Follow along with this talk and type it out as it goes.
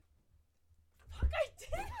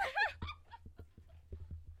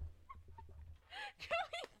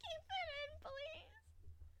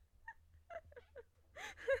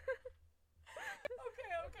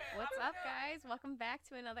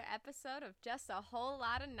to another episode of Just a Whole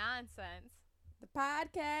Lot of Nonsense. The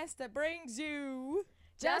podcast that brings you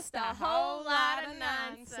Just a whole lot of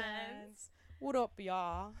nonsense. What up,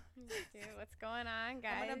 y'all? Dude, what's going on,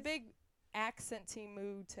 guys? I'm in a big accenty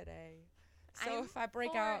mood today. So I'm if I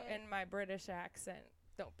break for out it. in my British accent,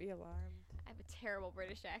 don't be alarmed. I have a terrible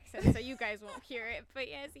British accent, so you guys won't hear it. But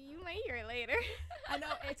yeah, so you might hear it later. I know,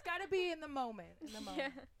 it's got to be in the moment. Yeah.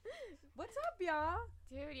 What's up, y'all?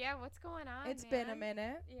 Dude, yeah, what's going on, It's been a man?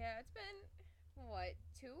 minute. Yeah, it's been, what,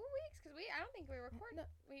 2 weeks? Because I don't think we recorded. No.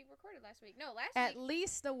 We recorded last week. No, last At week.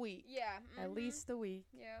 least a week. Yeah. At mhm. least a week.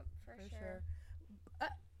 Yep, for For sure. sure.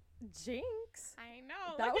 Jinx. I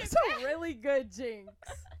know. That look was at a really good jinx.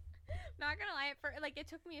 Not gonna lie, it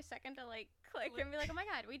took me a second to click and be like, oh my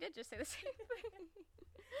god, we did just say the same thing.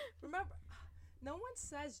 Remember, no one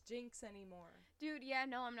says jinx anymore. Dude, yeah,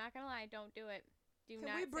 no, I'm not gonna lie, don't do it. Do Can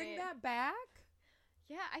not we say bring it. that back?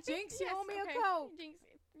 Yeah, I think Jinx, you yes, owe me okay. a Coke. Jinx,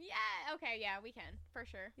 yeah, okay, yeah, we can for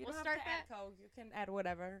sure. You We'll don't start have to that. add Coke. You can add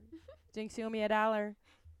whatever. Jinx, you owe me $1. I'll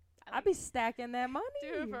like- be stacking that money.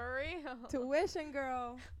 Dude, for real. Tuition,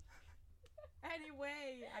 girl.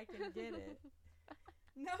 Anyway, I can get it.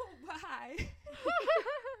 No, bye.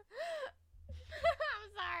 I'm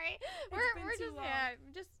sorry. been We're too just long.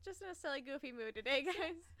 just in a silly, goofy mood today, guys.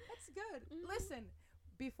 That's good. Mhm. Listen,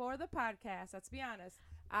 before the podcast, let's be honest.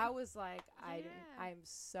 I was like, Yeah. I'm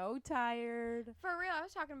so tired. For real, I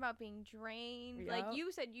was talking about being drained. Like Yup.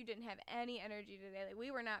 you said, you didn't have any energy today. Like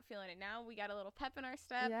we were not feeling it. Now we got a little pep in our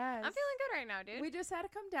step. Yes. I'm feeling good right now, dude. We just had to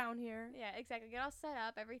come down here. Yeah, exactly. Get all set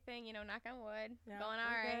up, everything, knock on wood. Yeah, Going we're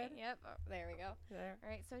all right. good. Yep. Oh, there we go. There. All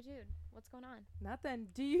right. So, dude, what's going on? Nothing.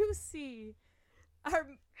 Do you see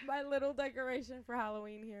my little decoration for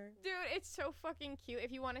Halloween here? Dude, it's so fucking cute.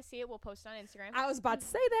 If you want to see it, we'll post it on Instagram. I was about to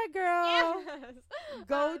say that, girl. Yes.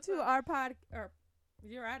 Go So- to our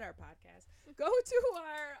you're at our podcast. Go to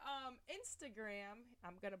our Instagram.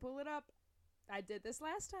 I'm gonna pull it up. I did this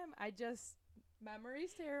last time.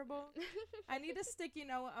 Memory's terrible. I need a sticky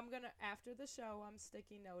note. After the show, I'm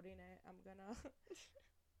sticky noting it.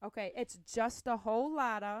 Okay, it's just a whole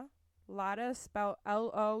lotta. Lotta spelled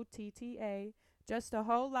Lotta. Just a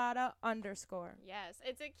whole lotta _. Yes,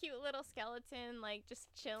 it's a cute little skeleton, just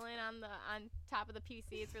chilling on top of the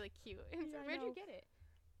PC. It's really cute. Yeah, I Where'd know. you get it?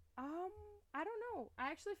 I don't know. I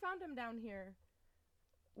actually found him down here.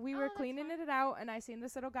 We Oh, were that's cleaning fun. it out, and I seen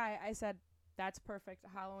this little guy. I said, "That's perfect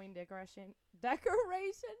Halloween decoration."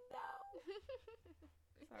 Decoration, no.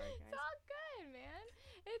 Sorry, It's guys. all good, man.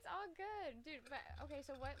 It's all good, dude. But okay,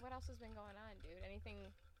 so what else has been going on, dude?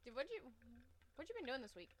 Anything? Dude, what you been doing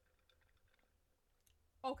this week?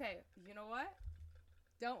 Okay, you know what?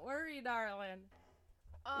 Don't worry, darling.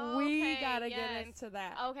 Oh, We okay, gotta yes. get into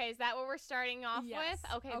that. Okay, is that what we're starting off Yes,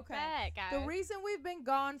 with? Okay, okay. bet, guys. The reason we've been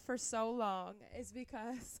gone for so long is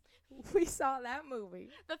because we saw that movie.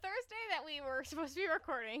 The Thursday that we were supposed to be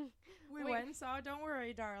recording. We We- went and saw Don't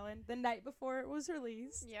Worry, Darling the night before it was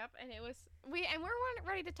released. Yep, and we're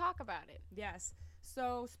ready to talk about it. Yes.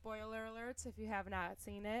 So, spoiler alerts, if you have not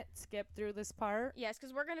seen it, skip through this part. Yes,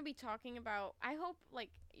 because we're gonna be talking about. I hope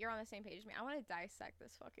you're on the same page as me. I want to dissect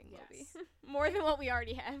this fucking movie Yes. more than what we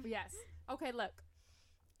already have. Yes. Okay, look.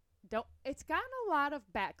 It's gotten a lot of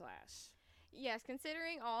backlash. Yes,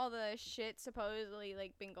 considering all the shit supposedly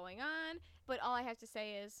been going on, but all I have to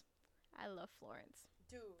say is, I love Florence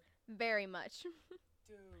Dude. very much,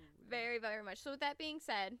 Dude. very very much. So with that being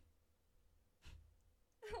said,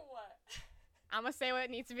 What? I'm gonna say what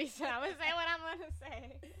needs to be said. I'm gonna say what I'm gonna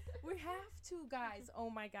say. We have to, guys. Oh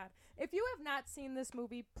my god. If you have not seen this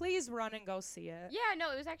movie, please run and go see it. Yeah,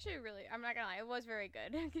 no, it was actually really. I'm not gonna lie, it was very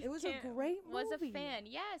good. It was a great Was a movie. fan.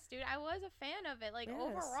 Yes, dude, I was a fan of it. Yes.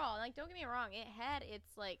 Overall, don't get me wrong, it had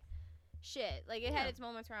its shit. It Yeah. had its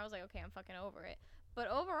moments where I was like, okay, I'm fucking over it. But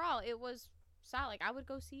overall, it was solid. I would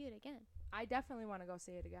go see it again. I definitely want to go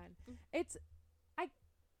see it again. Mm.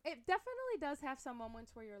 It definitely does have some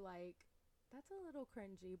moments where you're like, that's a little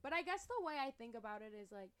cringy. But I guess the way I think about it is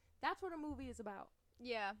that's what a movie is about.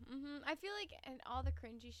 Yeah. I feel and all the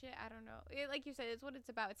cringy shit. I don't know. Like you said, it's what it's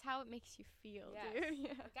about. It's how it makes you feel, Yes. dude.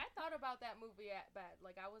 Yeah. I thought about that movie at bed.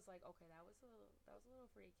 I was like, okay, that was a little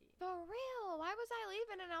freaky. For real. Why was I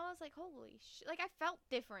leaving? And I was like, holy shit. I felt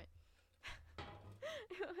different.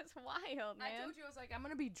 It was wild, man. I told you, I was like, I'm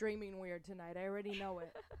going to be dreaming weird tonight. I already know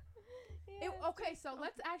it. Yeah, Okay, so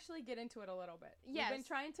let's actually get into it a little bit. Yes. We've been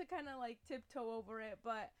trying to kind of tiptoe over it,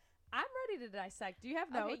 but I'm ready to dissect. Do you have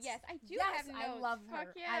Okay, notes? yes, I do Yes, have notes. I love her. Fuck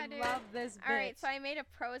yeah, I dude. love this bitch. All right, so I made a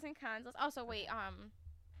pros and cons list. Also, wait,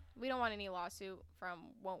 we don't want any lawsuit from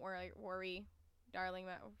Won't Worry, Darling.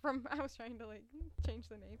 I was trying to change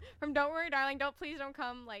the name from Don't Worry, Darling. Please don't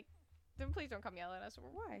come Then please don't come yell at us.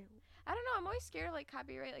 Why? I don't know. I'm always scared of like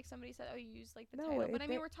copyright. Like somebody said, oh, you use like the No, title, but if I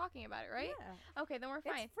mean it- we're talking about it, right? Yeah. Okay, then we're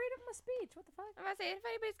fine. It's freedom of speech. What the fuck? I'm gonna say if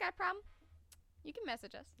anybody's got a problem, you can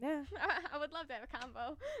message us. Yeah. I would love to have a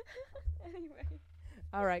combo. Anyway.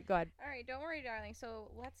 All right, go ahead. All right, don't worry, darling.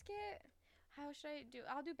 So let's get. How should I do?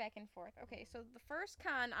 I'll do back and forth. Okay, so the first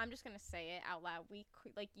con, I'm just gonna say it out loud.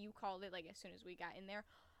 Like you called it like as soon as we got in there.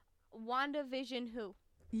 WandaVision who?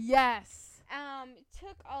 Yes.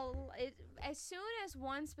 Took as soon as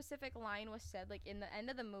one specific line was said, like in the end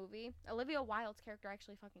of the movie, Olivia Wilde's character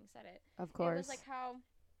actually fucking said it. Of course. It was like how,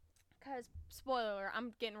 cause spoiler, alert,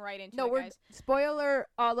 I'm getting right into no, it, we're guys. spoiler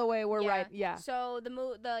all the way. We're Yeah. right. Yeah. So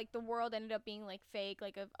the world ended up being like fake,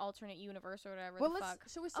 like an alternate universe or whatever. Well, the fuck.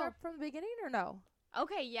 should we start from the beginning or no?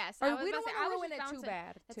 Okay, yes. Or I was we about don't to say, I want to was ruin just it too bouncing.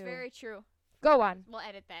 bad. That's too. very true. Go on. We'll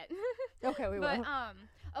edit that. Okay, we But will.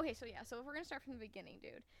 okay, so yeah, so if we're gonna start from the beginning,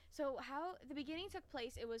 dude. So how the beginning took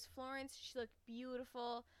place, it was Florence. She looked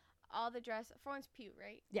beautiful. All the dress. Florence Pugh,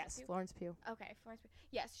 right? Yes, Pugh? Florence Pugh. Okay, Florence Pugh.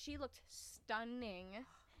 Yes, she looked stunning,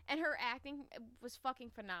 and her acting was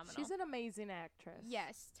fucking phenomenal. She's an amazing actress.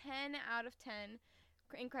 Yes, 10 out of 10,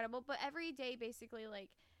 incredible. But every day, basically, like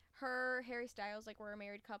her, Harry Styles, like were a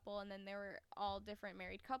married couple, and then there were all different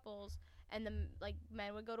married couples. And the like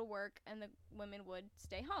men would go to work and the women would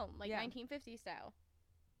stay home, like Yeah. 1950s style.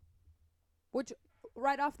 Which,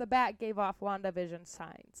 right off the bat, gave off WandaVision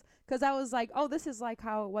signs. Because I was like, oh, this is like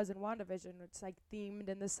how it was in WandaVision. It's like themed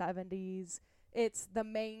in the 70s. It's the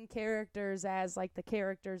main characters as like the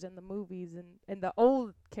characters in the movies and in the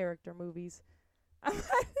old character movies. What? I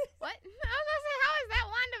was gonna say, how is that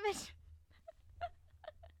WandaVision?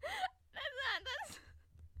 That's not. That's.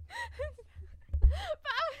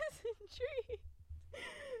 But I was intrigued.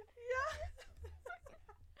 Yeah.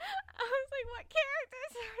 I was like, what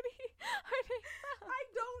characters are they from? I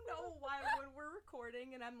don't know why when we're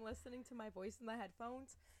recording and I'm listening to my voice in the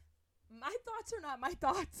headphones, my thoughts are not my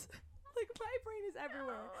thoughts. Like, my brain is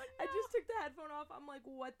everywhere. Oh, I no. just took the headphone off. I'm like,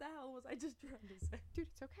 what the hell was I just trying to say?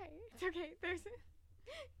 Dude, it's okay. It's okay.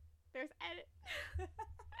 There's edit.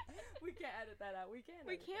 We can't edit that out. We can't.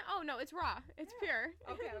 We edit can't. that. Oh no, it's raw. It's Yeah. pure.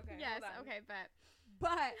 Okay, okay, Yes. hold on. Okay, but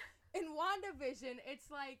But in WandaVision,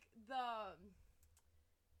 it's like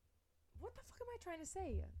what the fuck am I trying to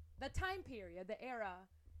say? The time period, the era,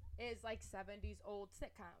 is like 70s old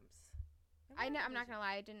sitcoms. In I'm not WandaVision. gonna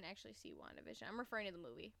lie. I didn't actually see WandaVision. I'm referring to the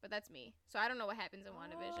movie, but that's me. So I don't know what happens in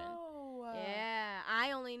WandaVision. Oh, Yeah,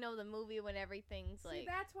 I only know the movie when everything's See, like.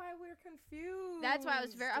 that's why we're confused. That's why I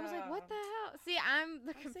was like, what the hell? See, I'm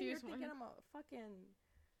the I'm saying you're confused one. thinking I'm a fucking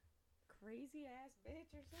crazy ass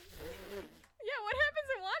bitch or something. Yeah, what happens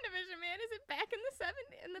in WandaVision, man? Is it back in the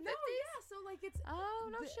 70s, in the 50s? No, yeah. So like it's. Oh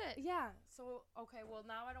no the- shit. Yeah. So okay. Well,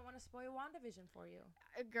 now I don't want to spoil WandaVision for you.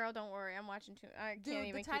 Girl, don't worry. I'm watching too. I Dude, can't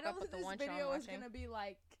even the keep title up of with the this one show I'm video is watching. gonna be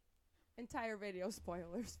like entire video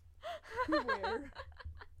spoilers. Beware.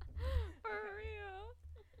 For real.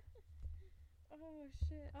 Oh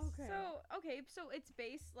shit. Okay. So it's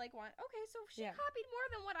based like one. Okay, so she Yeah. copied more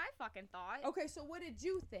than what I fucking thought. Okay, so what did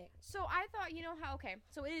you think? So I thought, you know how? Okay,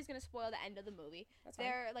 so it is gonna spoil the end of the movie. That's fine.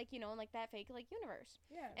 They're like, you know, in like that fake like universe.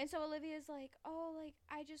 Yeah. And so Olivia's like, oh, like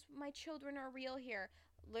my children are real here.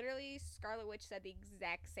 Literally, Scarlet Witch said the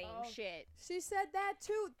exact same Oh, shit. She said that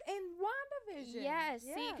too in WandaVision. Yes,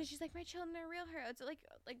 Yeah. see, because she's like, my children are real here. It's like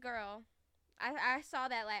girl, I saw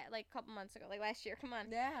that like a couple months ago, like last year. Come on.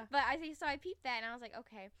 Yeah. But so I peeped that and I was like,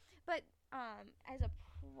 okay. But as a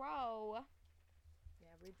pro, Yeah.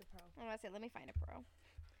 Read the pro. I'm gonna say, let me find a pro.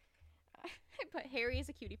 I put Harry as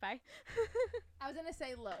a cutie pie. I was gonna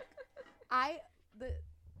say, look,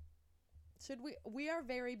 we are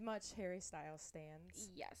very much Harry Styles stans.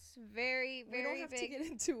 Yes, very We don't have big. to get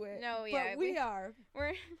into it. No, but yeah, we are.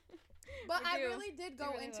 We're But We I do. really did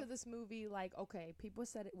go really into will. this movie like, okay, people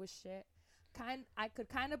said it was shit. I could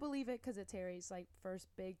kind of believe it because it's Harry's like first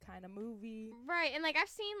big kind of movie. right, and like I've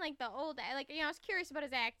seen like the old, like I was curious about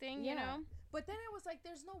his acting, you Yeah. know. But then it was like,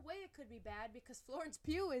 there's no way it could be bad because Florence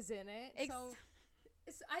Pugh is in it. So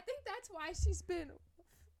I think that's why she's been.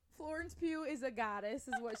 Florence Pugh is a goddess,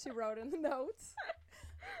 is what she wrote in the notes.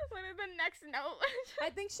 What is the next note?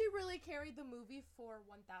 I think she really carried the movie for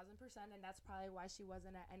 1,000%, and that's probably why she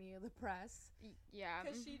wasn't at any of the press. Yeah.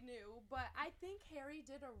 Because she knew. But I think Harry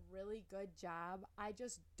did a really good job. I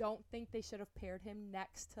just don't think they should have paired him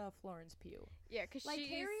next to Florence Pugh. Yeah, because Like,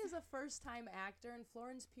 Harry is a first-time actor, and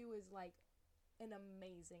Florence Pugh is, like, an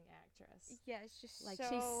amazing actress. Yeah, it's just Like, so.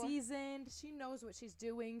 she's seasoned. She knows what she's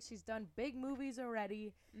doing. She's done big movies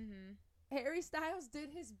already. Mm-hmm. Harry Styles did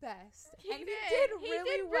his best. He and did. he did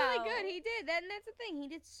really well. really good. He did. And that's the thing. He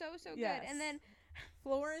did so Yes. good. And then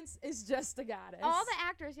Florence is just a goddess. All the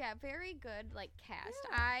actors, yeah, very good, like, cast.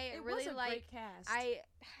 Yeah, I it really was a like. great cast. I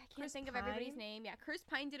can't Chris think of everybody's Pine. name. Yeah, Chris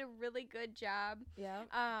Pine did a really good job. Yeah.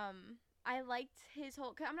 I liked his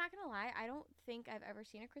whole. Cause I'm not gonna lie, I don't think I've ever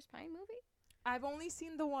seen a Chris Pine movie. I've only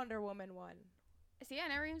seen the Wonder Woman one. See, I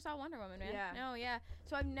never even saw Wonder Woman, man. Yeah. No, yeah.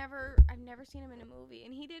 So I've never seen him in a movie,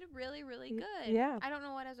 and he did really, really good. Yeah. I don't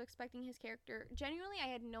know what I was expecting his character. Genuinely, I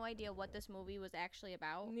had no idea what this movie was actually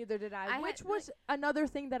about. Neither did I I. Which had, was another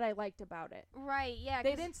thing that I liked about it. Right? Yeah.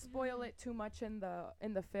 They 'cause- didn't spoil it too much in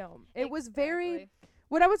the film. It was very. Exactly.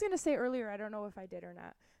 What I was gonna say earlier, I don't know if I did or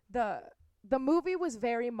not. The movie was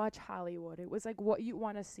very much Hollywood. It was like what you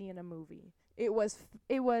want to see in a movie. It was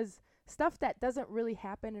stuff that doesn't really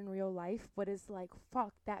happen in real life, but is like,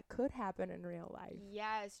 fuck, that could happen in real life.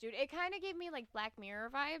 Yes, dude. It kind of gave me like Black Mirror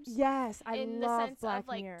vibes. Yes, I in love the sense Black of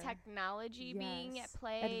like Mirror. technology being at Yes.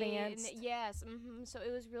 play. Advanced. And, yes. So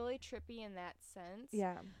it was really trippy in that sense.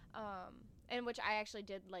 Yeah. And which I actually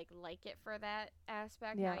did like it for that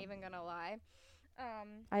aspect. Yeah. Not even gonna lie.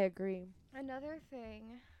 I agree. Another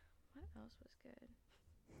thing. What else was good?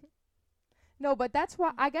 No, but that's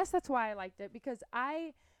why I guess that's why I liked it, because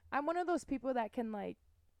I'm one of those people that can like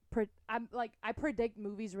I predict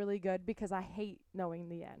movies really good because I hate knowing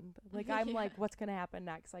the end. Like I'm Yeah. like, what's gonna happen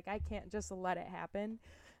next? Like I can't just let it happen.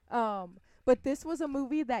 But this was a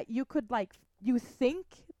movie that you could like you think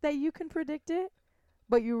that you can predict it,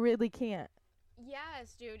 but you really can't.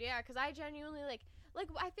 Yes, dude. Yeah, because I genuinely like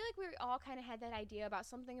I feel like we all kind of had that idea about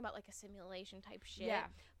something about like a simulation type shit. Yeah.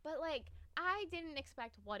 But like I didn't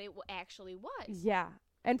expect what it actually was. Yeah.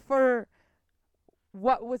 And for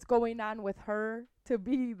what was going on with her to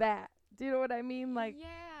be that. Do you know what I mean? Like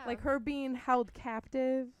yeah. like her being held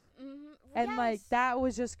captive. Mm-hmm. And like Yes. that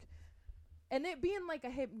was just, and it being like a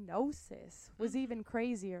hypnosis was Mhm. even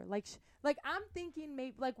crazier. Like like I'm thinking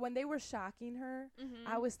maybe like when they were shocking her, Mm-hmm.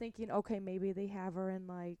 I was thinking, okay, maybe they have her in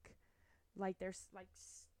like there's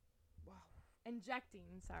wow,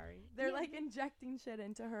 injecting. Sorry, they're Yeah. like injecting shit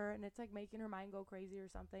into her, and it's like making her mind go crazy or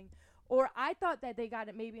something. Or I thought that they got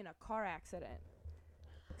it maybe in a car accident.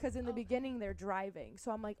 Because in the Okay. beginning they're driving,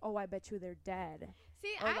 so I'm like, oh, I bet you they're dead,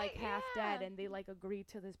 See, or like half dead, yeah. and they like agreed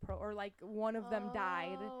to this or like one of them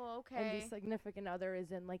died, Oh, okay. and the significant other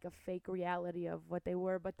is in like a fake reality of what they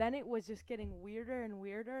were. But then it was just getting weirder and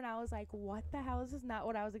weirder, and I was like, what the hell? This is not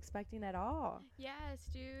what I was expecting at all. Yes,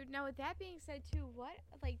 dude. Now, with that being said, too,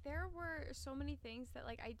 there were so many things that,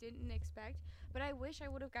 like, I didn't expect, but I wish I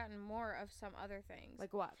would have gotten more of some other things.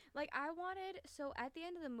 Like what? Like, I wanted, so at the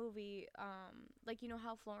end of the movie, like, you know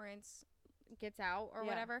how Florence gets out or Yeah.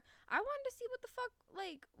 whatever? I wanted to see what the fuck,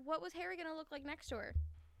 like, what was Harry gonna look like next to her?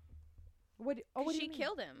 What? Oh, 'Cause what do she you mean?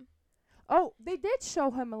 killed him. Oh, they did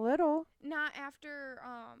show him a little. Not after,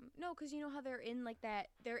 no, 'cause you know how they're in, like, that,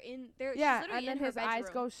 she's Yeah, literally and then in her his eyes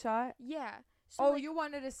bedroom. go shut. Yeah. So, Oh, like, you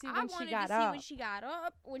wanted to see I when she wanted got to see up. when she got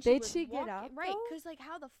up. When Did was she get walking. up, Right, though? because, like,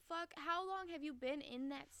 how long have you been in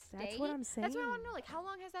that state? That's what I'm saying. That's what I want to know. Like, how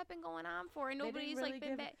long has that been going on for? And They didn't nobody's, really like, been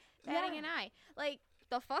give- batting Yeah. an eye. Like,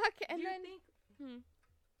 the fuck? And Do you then, think-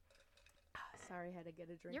 Sorry, I had to get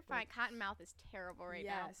a drink. you're fine. Cottonmouth is terrible right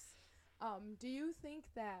now. Yes. Do you think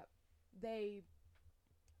that they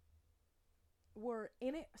were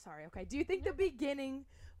in it? Sorry, okay. Do you think the beginning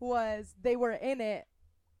was they were in it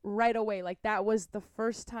right away? Like that was the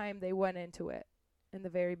first time they went into it in the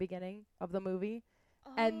very beginning of the movie?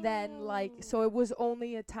 And then like so it was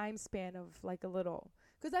only a time span of like a little,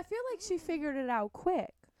 because I feel like she figured it out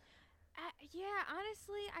quick. Yeah,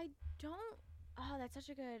 honestly, I don't. Oh, that's such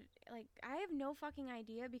a good. Like, I have no fucking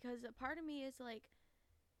idea, because a part of me is like,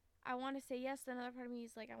 I want to say yes. Then another part of me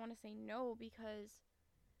is like, I want to say no, because.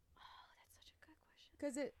 Oh, that's such a good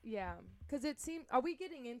question. Because it seemed, are we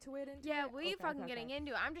getting into it? Yeah, it? we Okay, fucking okay, getting okay.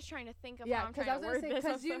 into it. I'm just trying to think of Yeah, how I'm because trying I was to gonna word say, this.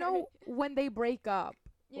 because I'm you sorry. know when they break up,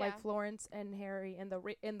 Yeah. like Florence and Harry in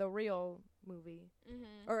the real movie,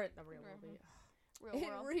 Mm-hmm. or in the real Mhm. movie, Real in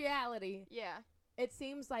world. reality, Yeah. it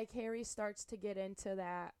seems like Harry starts to get into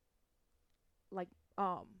that, like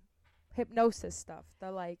hypnosis stuff.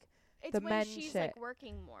 The like, It's the when men she's shit. like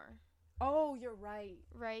working more, oh, you're right.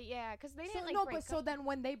 right? Yeah, because they So didn't like no, break but so up. then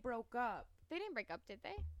when they broke up, They didn't break up, did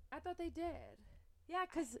they? I thought they did. Yeah,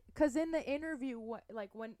 cause in the interview,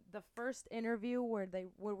 like when the first interview where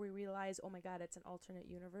we realize, oh my God, it's an alternate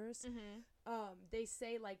universe. Mm-hmm. They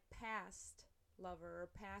say like past lover or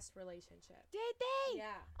past relationship. Did they?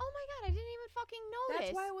 Yeah. Oh my God, I didn't even fucking notice.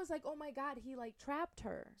 That's why I was like, oh my God, he like trapped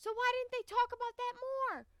her. So why didn't they talk about that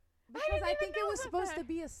more? Because didn't I even think it know was about supposed that. to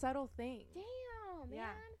be a subtle thing. Damn. Oh man,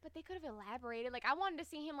 Yeah. but they could have elaborated. Like I wanted to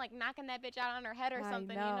see him like knocking that bitch out on her head or I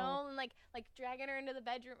something, know. you know, and like dragging her into the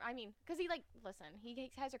bedroom. I mean, cause he like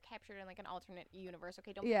he has her captured in like an alternate universe.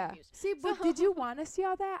 Okay, don't get confused. See, but So- did you want to see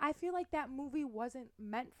all that? I feel like that movie wasn't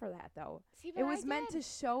meant for that though. See, but It was I meant to did.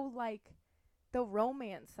 show like the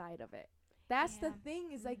romance side of it. That's the Yeah.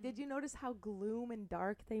 thing is like, Mhm. did you notice how gloom and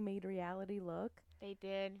dark they made reality look? They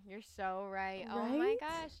did. You're so right. Oh my Right?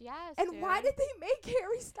 gosh, yes. And why dude. did they make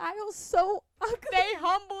Harry Styles so ugly? They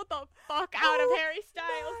humbled the fuck out of Oh Harry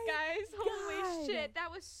Styles, my guys? Holy God. shit,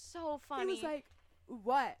 that was so He funny. was like,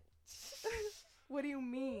 what? What do you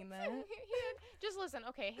mean, man? Just listen,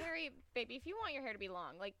 okay, Harry, baby, if you want your hair to be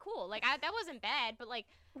long, like, cool. Like, that wasn't bad, but, like,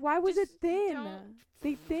 Why was it just thin? don't-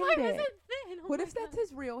 They thinned why it. was it thin? Oh What my if that's God.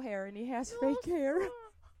 his real hair and he has No, fake hair? stop.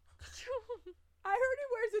 I heard he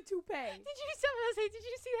wears a toupee. Did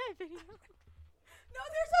you see that video? No,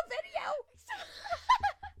 there's a video.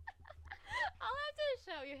 I'll have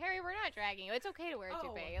to show you. Harry, we're not dragging you. It's okay to wear a Oh.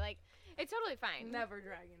 toupee. Like, it's totally fine. Never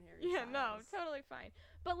dragging Harry. Yeah, no, Styles. totally fine.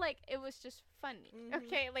 But like, it was just funny. Mhm.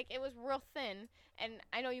 Okay, like it was real thin, and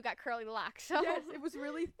I know you got curly locks, so Yes, it was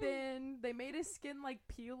really thin. They made his skin like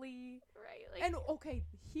peely. right. Like, And okay,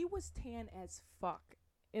 he was tan as fuck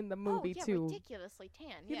in the movie oh, yeah, too. ridiculously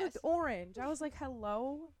tan. He Yes, looked orange. I was like,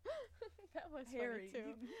 "Hello, that was Harry." funny too.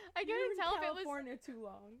 you- I you were couldn't in tell if it was. California too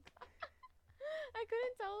long. I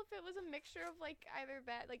couldn't tell if it was a mixture of like either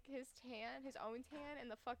that, like his tan, his own tan,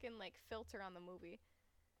 and the fucking like filter on the movie.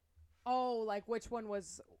 Oh, like which one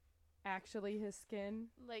was actually his skin?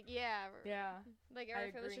 Like yeah, Yeah. like or I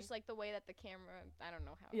if it was agree. just like the way that the camera. I don't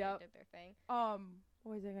know how Yep. they did their thing.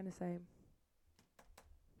 What was I gonna say?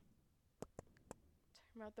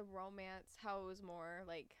 About the romance, how it was more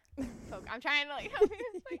like. I'm trying to like. I'm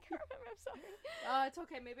sorry. It's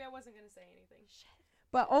okay. Maybe I wasn't gonna say anything. Shit.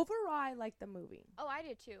 But overall, I liked the movie. Oh, I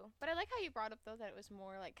did too. But I like how you brought up though that it was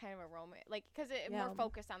more like kind of a romance, like because it more Yeah.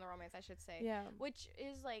 focused on the romance, I should say. Yeah. Which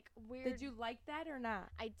is like weird. Did you like that or not?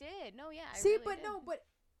 I did. No, yeah. I See, really but did. no, but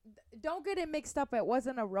don't get it mixed up. It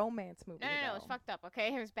wasn't a romance movie. No, it's though. fucked up.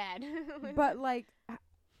 Okay, it was bad. But like,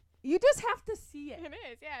 you just have to see it. it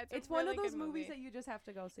is. Yeah, It's a one really of those good movies movie. that you just have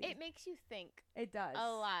to go see. It makes you think It does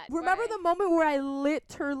a lot. Remember where- the moment where I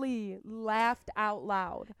literally laughed out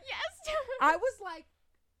loud? Yes. I was like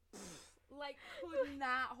could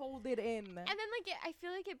not hold it in. And then like I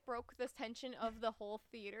feel like it broke the tension of the whole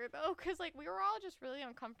theater though, because like we were all just really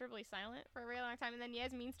uncomfortably silent for a really long time, and then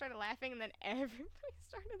Yasmin started laughing, and then everybody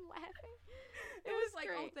started laughing. It was like,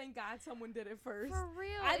 oh, great. thank God someone did it first. For real.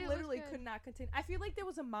 I it was literally good. could not continue. I feel like there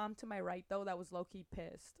was a mom to my right though that was low key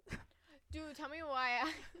pissed. Dude, tell me why.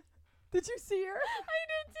 I Did you see her?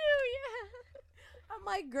 did too. Yeah. I'm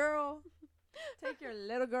like, girl, take your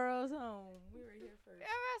little girls home. We were here first.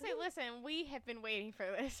 I'm gonna say, listen, we have been waiting for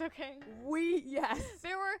this. Okay. Yes.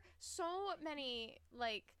 There were so many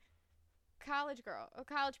like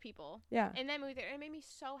college people Yeah. in that movie theater, and it made me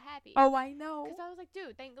so happy. Oh, I know. Because I was like,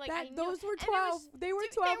 dude, thank like That I knew. those were and it 12. was- They were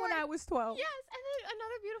dude, 12 they when were- I was 12. Yes, and then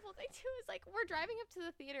another beautiful thing too is like we're driving up to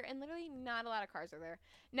the theater, and literally not a lot of cars are there,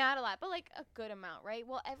 not a lot, but like a good amount, right?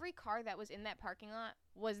 Well, every car that was in that parking lot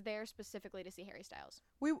was there specifically to see Harry Styles.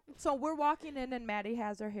 So we're walking in and Maddie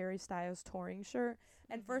has her Harry Styles touring shirt.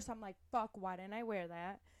 And Mhm. first I'm like, fuck, why didn't I wear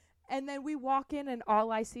that? And then we walk in and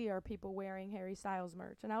all I see are people wearing Harry Styles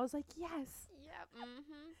merch. And I was like, yes. Yep.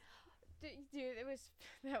 Dude, it was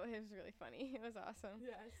really funny. It was awesome.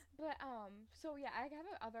 Yes. But so yeah, I have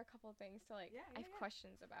other couple of things to like. Yeah, I yeah, have yeah.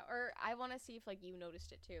 questions about, or I want to see if like you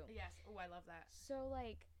noticed it too. Yes. Oh, I love that. So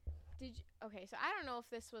like, okay, so I don't know if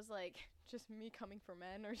this was like just me coming for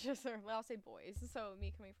men or just, or I'll say boys. So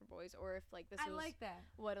me coming for boys, or if like this I was like that.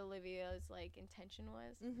 what Olivia's like intention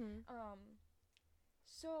was. Mm-hmm.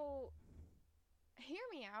 So hear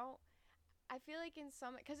me out. I feel like in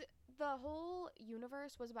some, because the whole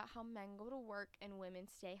universe was about how men go to work and women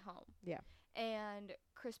stay home. Yeah. And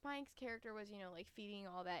Chris Pine's character was, like feeding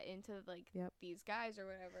all that into like Yep. these guys or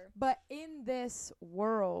whatever. But in this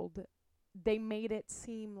world, they made it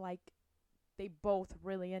seem like they both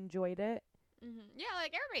really enjoyed it. Mm-hmm. Yeah,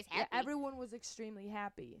 like everybody's Yeah, happy. everyone was extremely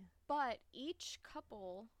happy. But each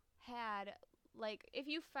couple had, like, if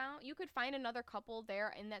you could find another couple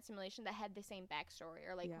there in that simulation that had the same backstory,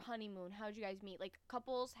 or like Yeah. honeymoon, how'd you guys meet? Like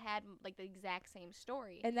couples had like the exact same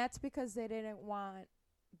story. And that's because they didn't want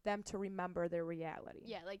them to remember their reality.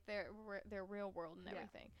 Yeah, like their real world and Yeah.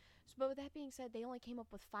 everything. So, but with that being said, they only came up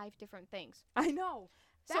with 5 different things. I know.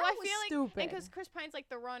 So That I was feel like, stupid. because Chris Pine's like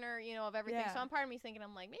the runner, of everything. Yeah. So I'm part of me thinking,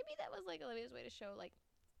 I'm like, maybe that was like Olivia's way to show like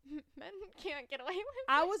men can't get away with it.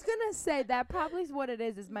 I was gonna say that probably is what it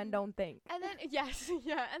is men don't think. And then yes,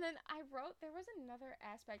 yeah. And then I wrote there was another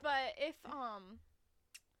aspect, but if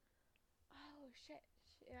shit.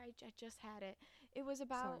 I just had it. It was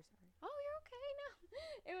about. Sorry. Oh, you're okay.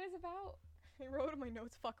 No, it was about. I wrote in my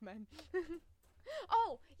notes. Fuck men.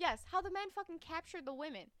 Oh yes, how the men fucking captured the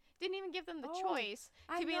women. Didn't even give them the choice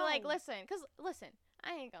to be like, listen, because listen,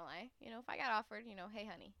 I ain't gonna lie. You know, if I got offered, you know, hey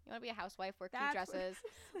honey, you want to be a housewife, work cute dresses,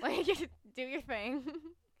 like do your thing.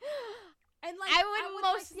 And like I I would would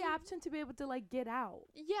most like the option to be able to like get out.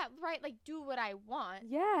 Yeah, right. Like do what I want.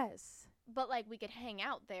 Yes. But like we could hang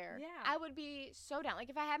out there. Yeah. I would be so down. Like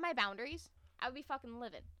if I had my boundaries, I would be fucking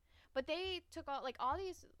living. But they took all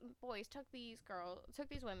these boys took these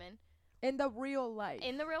women In the real life.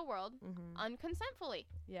 in the real world Mm-hmm. unconsentfully,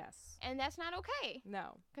 Yes. and that's not okay.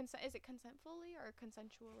 No. Is it consentfully or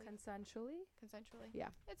consensually? Consensually? Consensually. Yeah.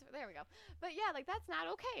 It's there we go. But yeah, like that's not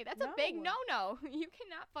okay. That's a big No. no. You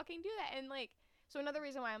cannot fucking do that. And like, so another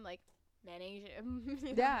reason why I'm like, man, Asian.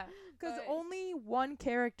 Yeah. Because But- only one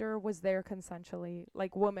character was there consensually,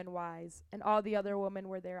 like woman-wise, and all the other women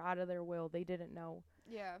were there out of their will. They didn't know.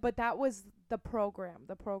 Yeah. But that was the program.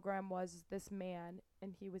 The program was this man,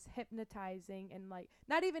 and he was hypnotizing and like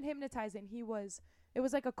not even hypnotizing. It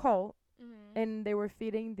was like a cult, Mm-hmm. and they were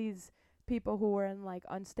feeding these people who were in like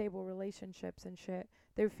unstable relationships and shit.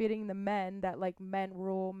 They were feeding the men that like men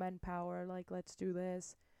rule, men power, like let's do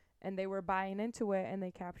this, and they were buying into it, and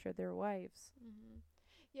they captured their wives. Mm-hmm.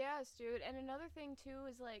 Yes, dude. And another thing too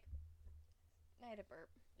is like, I had a burp.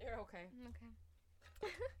 You're okay. Okay.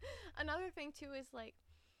 Another thing too is like,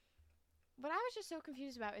 what I was just so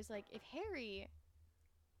confused about is like if Harry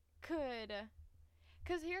could,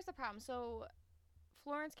 because here's the problem. So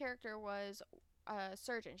Florence character was a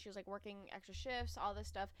surgeon. She was like working extra shifts, all this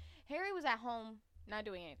stuff. Harry was at home not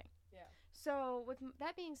doing anything. Yeah. So with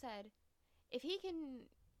that being said, if he can,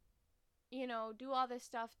 you know, do all this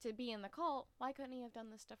stuff to be in the cult, why couldn't he have done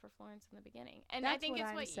this stuff for Florence in the beginning? And I That's think what it's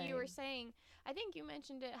I'm what you were saying. saying. I think you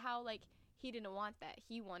mentioned it how like he didn't want that.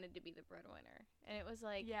 He wanted to be the breadwinner. And it was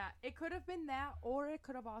like, Yeah, it could have been that, or it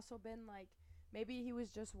could have also been like maybe he was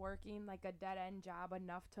just working like a dead end job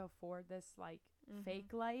enough to afford this like Mhm.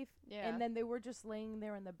 fake life. Yeah. And then they were just laying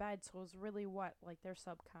there in the bed, so it was really what, like their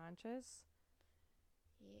subconscious?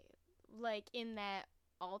 yeah, like in that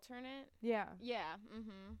alternate. Yeah. Yeah.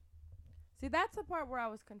 Mhm. See, that's the part where I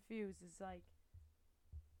was confused. Is like,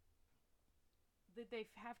 did they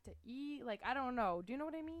have to eat? Like, I don't know. Do you know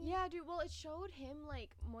what I mean? Yeah, dude. Well, it showed him like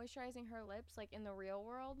moisturizing her lips like in the real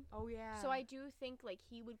world. Oh yeah. So I do think like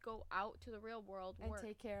he would go out to the real world and work.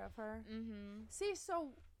 take care of her. Mhm. See, so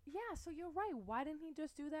yeah, so you're right. Why didn't he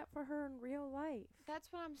just do that for her in real life?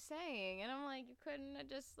 That's what I'm saying. And I'm like, you couldn't have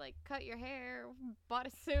just like cut your hair, bought a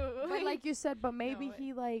suit. But like you said, but maybe No,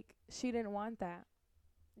 he like she didn't want that.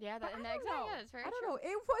 yeah, But that, and I that don't exactly. know. Yeah, that's very I don't true. know.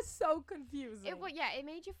 It was so confusing. It yeah, it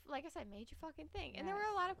made you like I said, made you fucking think. And there were a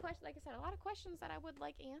Yes. lot of questions, like I said, a lot of questions that I would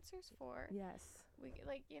like answers for. Yes. We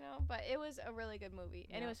like, you know, but it was a really good movie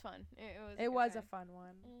and it Yeah. was fun. It was. It was a fun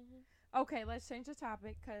one. Mm-hmm. Okay, let's change the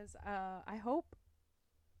topic because I hope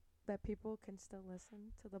that people can still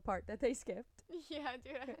listen to the part that they skipped Yeah,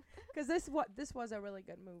 dude. because this was a really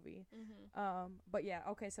good movie. Mm-hmm. But yeah,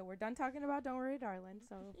 okay, so we're done talking about Don't Worry, Darling.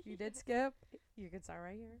 So if you did skip, you can start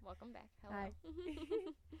right here. Welcome back. Hello.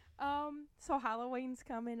 Hi. So Halloween's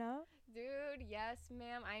coming up. Dude, yes,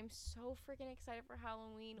 ma'am. I'm so freaking excited for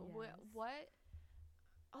Halloween. Yes. What?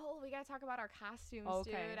 Oh, we gotta talk about our costumes,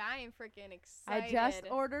 Okay. dude. I am freaking I excited. just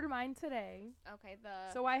ordered mine today. Okay,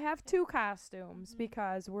 So I have two costumes Mhm.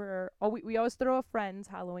 because we always throw a friend's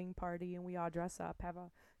Halloween party and we all dress up, have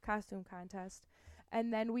a costume contest.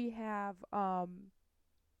 And then we have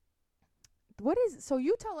so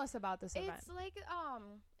you tell us about this event. it's like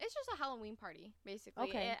it's just a Halloween party basically.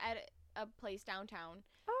 Okay. At a place downtown.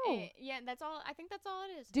 Oh. Yeah, that's all. I think that's all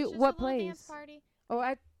it is. Do- It's just what a little dance place? party. Oh,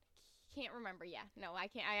 I Can't remember. Yeah, no, I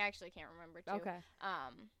can't. I actually can't remember too. okay.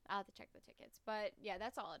 I'll have to check the tickets, but yeah,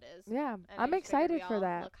 that's all it is. Yeah, And I I'm just figured excited we for all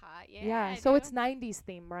that. Look hot. Yeah. Yeah, I so do. it's 90s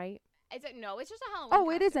theme, right? Is it? No, it's just a Halloween. Oh,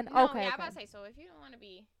 it costume. isn't? No, Okay, yeah, I'm about to okay. say. So if you don't want to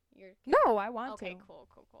be, you're No, I want okay. to. Cool.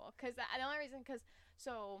 Because the only reason,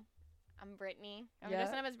 so I'm Brittany. I'm Yeah.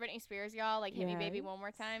 dressing up as Britney Spears, y'all. Like, hit me, baby, Yes. one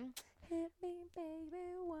more time. Hit me,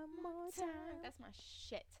 baby, one more time. That's my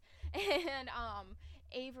shit. And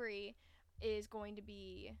Avery is going to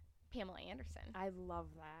be Pamela Anderson. I love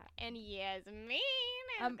that. And Yasmin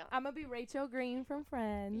is I'm go- gonna be Rachel Green from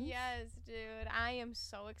Friends. Yes, dude. I am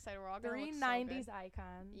so excited. We're all gonna Three look so 90s good.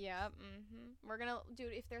 icons. Yep. We're gonna,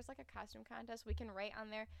 dude. If there's like a costume contest, we can write on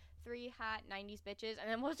there 3 hot 90s bitches, and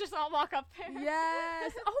then we'll just all walk up there.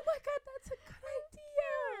 Yes. Oh my god, that's a good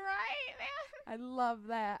idea. Right, man. I love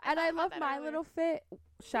that. I And thought I about love that my earlier. little fit.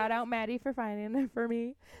 Shout out Maddie for finding it for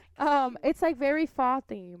me. It's like very fall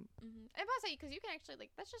theme. I'm about to say, because you can actually, like,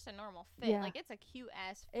 that's just a normal fit. Yeah. Like, it's a cute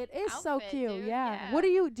ass. It is so outfit, cute. dude. Yeah. Yeah. What do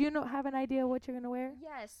you know? Have an idea what you're gonna wear?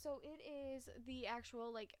 Yes, so it is the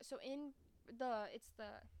actual, like, so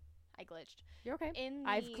I glitched. You're okay. In the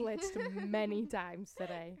I've glitched many times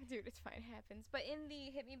today. Dude, it's fine, it happens. But in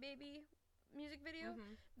the Hit Me Baby music video,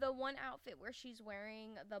 Mm-hmm. the one outfit where she's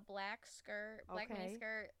wearing the black skirt, black mini Okay.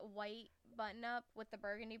 skirt, white button up with the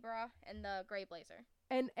burgundy bra and the gray blazer.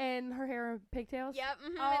 And her hair and pigtails. Yep.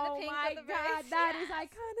 Mm-hmm, Oh and the pink my with the god, braids. that is Yes.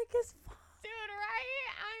 iconic as fuck. Dude,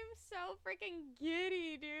 right? I'm so freaking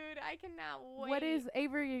giddy, dude. I cannot wait. What is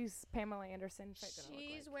Avery's Pamela Anderson fit gonna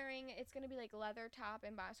She's look like? wearing? It's gonna be like leather top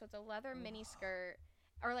and bottom, so it's a leather mini skirt,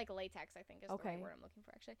 or like latex. I think is the Okay. right word I'm looking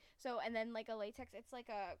for actually. So and then like a latex. It's like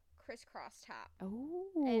a crisscross top.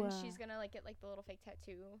 Oh. And she's gonna like get like the little fake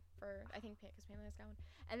tattoo for I think because Pamela's got one.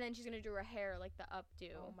 And then she's gonna do her hair like the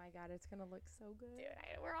updo. Oh my god, it's gonna look so good.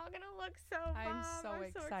 Dude, we're all gonna look so I'm bomb. so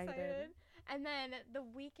excited. And then the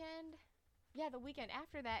weekend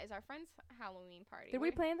after that is our friend's Halloween party. Did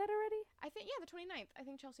we plan that already? I think the 29th. I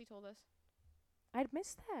think Chelsea told us. I'd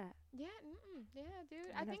missed that. Yeah, yeah,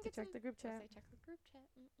 dude. I I think have to it's check the group I'll chat. say check the group chat.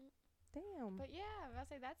 Damn. But yeah, I'll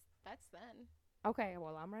say that's then. Okay,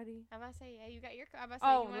 well I'm ready. I'm about to say you got your. I'm about to say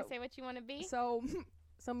Oh, you want no. to say what you want to be. So,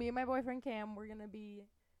 so me and my boyfriend Cam, we're gonna be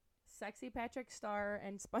sexy Patrick Star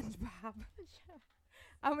and SpongeBob.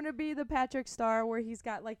 I'm gonna be the Patrick Star where he's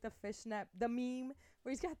got like the fishnet, the meme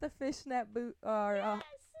where he's got the fishnet boot or Yes.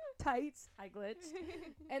 tights. I glitched.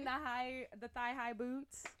 And the thigh high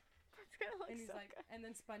boots. It's gonna look And he's so like, good. and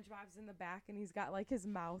then SpongeBob's in the back, and he's got like his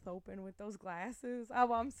mouth open with those glasses.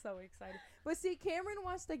 Oh, I'm so excited. But see, Cameron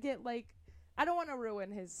wants to get like, I don't want to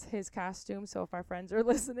ruin his costume. So if our friends are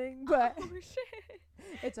listening, but Oh shit.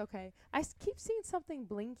 it's okay. I keep seeing something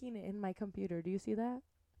blinking in my computer. Do you see that?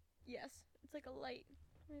 Yes, it's like a light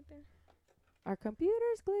right there. Our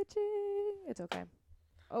computer's glitching. It's okay.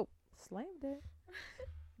 Oh, slammed it.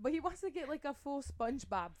 But he wants to get like a full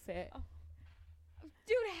SpongeBob fit. Oh.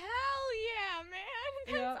 Dude, hell yeah, man.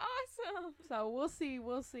 That's Yep. awesome. So we'll see.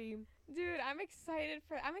 We'll see. Dude, I'm excited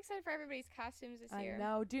for everybody's costumes this I year.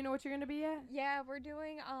 know. Do you know what you're gonna be at? Yeah, we're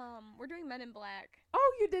doing Men in Black.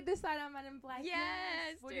 Oh, you did decide on Men in Black.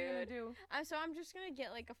 Yes, What are you gonna dude. do? So I'm just gonna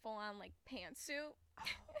get like a full on like pantsuit.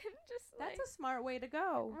 Just That's like, a smart way to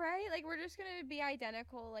go. right? Like we're just gonna be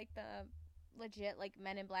identical, like the legit like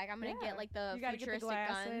Men in Black. I'm gonna Yeah. get like the You gotta get the futuristic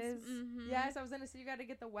glasses. guns. Mhm. Yes, I was gonna say you gotta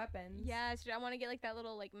get the weapons. Yes, dude, I want to get like that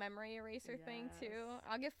little like memory eraser thing too. Yes.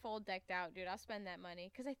 I'll get full decked out, dude. I'll spend that money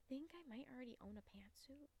because I think I might already own a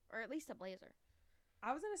pantsuit or at least a blazer.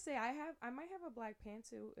 I was gonna say I might have a black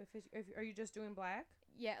pantsuit. If are you just doing black?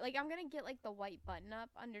 Yeah, like I'm gonna get like the white button up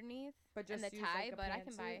underneath But just and the use, tie, like, a but I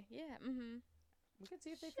can pantsuit? buy. Yeah, We can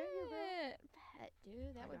see if they fit you, girl. Bet,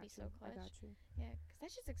 dude, that I would got be so you. clutch. I got you. Yeah, because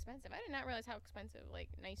that's just expensive. I did not realize how expensive like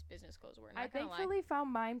nice business clothes were. I Not gonna lie. thankfully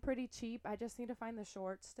found mine pretty cheap. I just need to find the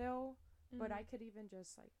shorts still. But Mhm. I could even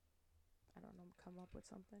just like, I don't know, come up with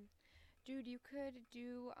something. Dude, you could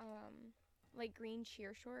do like green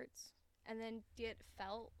sheer shorts and then get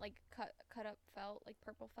felt, like cut up felt, like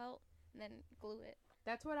purple felt, and then glue it.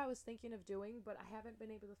 That's what I was thinking of doing, but I haven't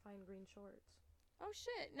been able to find green shorts. Oh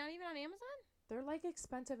shit! Not even on Amazon? They're like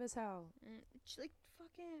expensive as hell. Like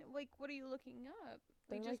fucking like what are you looking up?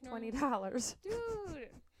 They're like just normal- $20. Dude,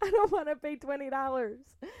 I don't want to pay $20.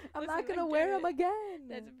 I'm not Listen, gonna I wear get them it. again.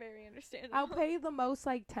 that's very understandable. I'll pay the most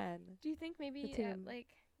like 10. Do you think maybe team. like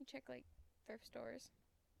you check like thrift stores?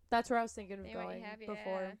 That's where I was thinking of They going might have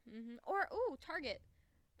before. Or Target,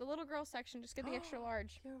 the little girl section. Just get the extra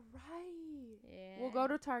large. You're right. Yeah. We'll go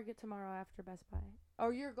to Target tomorrow after Best Buy. Oh,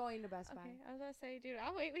 you're going to Best Okay, Buy. I was gonna say, dude,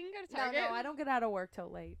 I'll wait. We can go to No, Target. no, I don't get out of work till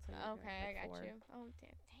late. So you're good, Okay, I like got 4. you. Oh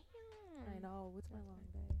damn. I know. It's my That's long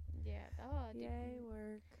fine. day. Yeah. Oh, dude. Yay,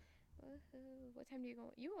 work. Woohoo. What time do you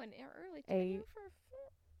go? You went early. 8.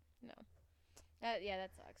 No. Yeah,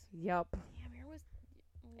 that sucks. Yup. Damn, here was.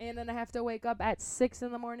 And then I have to wake up at 6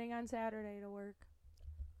 in the morning on Saturday to work.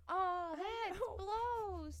 Oh, I that know.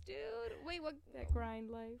 blows, dude. Wait, what? That grind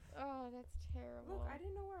life. Oh, that's terrible. Look, I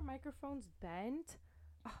didn't know our microphone's bent.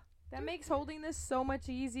 That Dude. makes holding this so much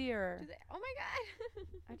easier. Oh my god.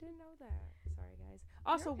 I didn't know that. Sorry, guys.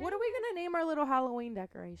 Also, okay. what are we going to name our little Halloween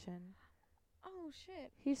decoration? Oh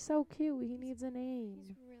shit. He's so cute. He needs a name.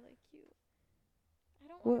 He's really cute. I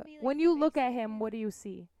don't want to be like. When you look basic, at him, yeah. what do you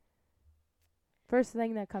see? First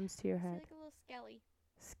thing that comes to your I see head. like a little skelly.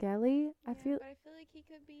 Skelly? Yeah, but I feel like he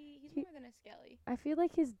could be. He's he- more than a skelly. I feel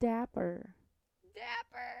like he's dapper.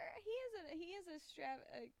 Dapper. He is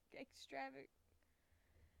a extravagant.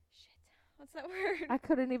 Shit. What's that word? I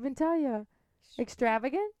couldn't even tell you.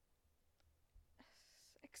 Extravagant?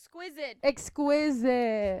 Exquisite.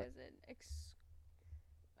 Exquisite.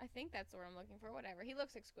 I think that's the word I'm looking for. Whatever. He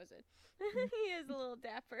looks exquisite. He is a little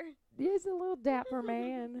dapper. He's a little dapper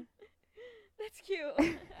man. That's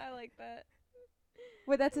cute. I like that.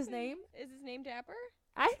 Wait, that's his name? Is his name Dapper?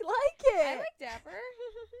 I like it. I like Dapper.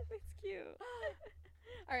 It's cute.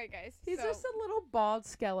 All right, guys. He's so just a little bald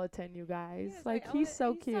skeleton, you guys. he is, Like, I he's wanna-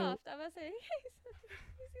 so he's cute. Soft. I'm gonna say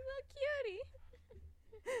he's a little cutie.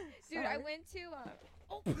 Dude, I Sorry. went to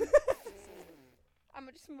oh. I'm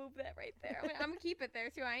gonna just move that right there. I'm gonna keep it there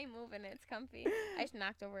too. I ain't moving it. It's comfy. I just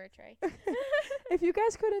knocked over a tray. If you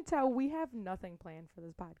guys couldn't tell, we have nothing planned for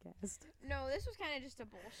this podcast. No, this was kind of just a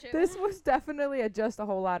bullshit. This one. was definitely just a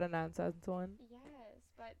whole lot of nonsense one. Yes,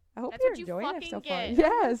 but I hope that's you're what you enjoying it fucking so get. far. I was Yes.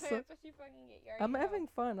 gonna say, that's what you fucking get. You I'm already know. having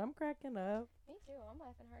fun. I'm cracking up. Me too. I'm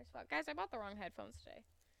laughing hard as fuck. Guys, I bought the wrong headphones today.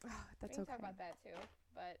 That's we can okay. talk about that too,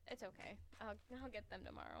 but it's okay. I'll get them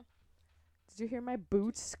tomorrow. Did you hear my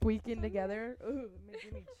boots squeaking together? Ooh,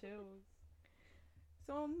 making me chills.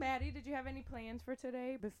 So, Maddie, did you have any plans for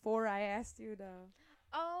today before I asked you to?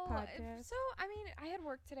 Oh, Podcast. so I mean, I had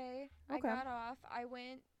work today. I Okay. got off. I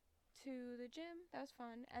went to the gym. That was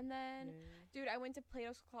fun. And then, dude, I went to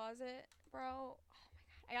Plato's Closet, bro. Oh my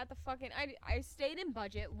god, I got the fucking. I stayed in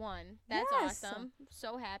budget. That's Yes. awesome.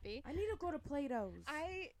 So happy. I need to go to Plato's.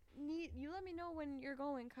 I need you. Let me know when you're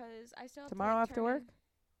going, cause I still have Tomorrow to, like, after turn work? in-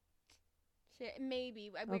 Shit,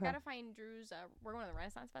 maybe. We Okay. gotta find Drew's. We're going to the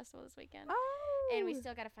Renaissance Festival this weekend, Oh. and we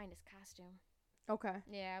still gotta find his costume. Okay.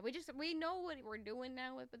 Yeah, we know what we're doing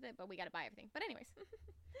now with it, but we gotta buy everything. But anyways,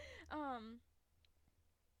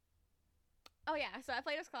 oh yeah, so I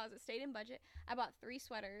Plato's Closet, stayed in budget. I bought 3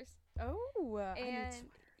 sweaters, Oh. I need and sweaters.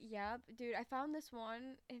 yeah, dude, I found this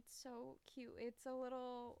one. It's so cute. It's a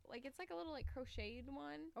little it's like a little like crocheted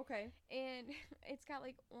one, Okay. and it's got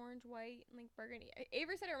like orange, white, and like burgundy.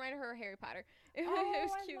 Avery said it reminded her of Harry Potter. It Oh,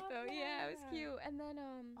 was I cute love though. Yeah, it was that. cute. And then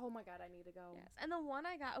Oh my god, I need to go. yes, and the one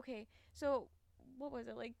I got. Okay, so what was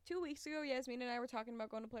it, like 2 weeks ago? Yasmin and I were talking about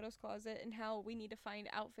going to Plato's Closet and how we need to find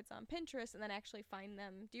outfits on Pinterest and then actually find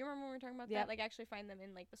them. Do you remember when we were talking about Yep. that? Like actually find them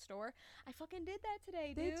in like the store. I fucking did that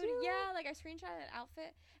today, Did dude. you? Yeah, like I screenshotted that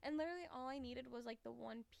outfit and literally all I needed was like the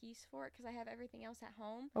one piece for it because I have everything else at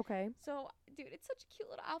home. Okay. So, dude, it's such a cute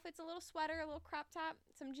little outfit. It's a little sweater, a little crop top,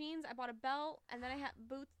 some jeans. I bought a belt and then I had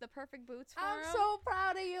boots, the perfect boots for I'm 'em. so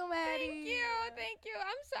proud of you, Maddie. Thank you.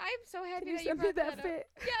 I'm so happy Can you that send you me brought that up. fit?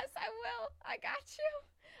 Yes, I will. I got you.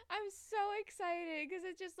 I'm so excited because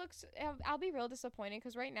it just looks. I'll be real disappointed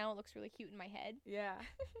because right now it looks really cute in my head. Yeah.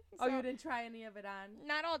 Oh, So, you didn't try any of it on?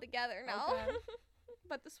 Not all together, no. Okay.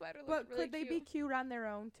 But the sweater looks But really could they cute. be cute on their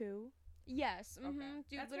own too? Yes. Mm-hmm.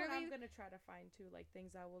 Dude, That's literally. what I'm gonna try to find too, like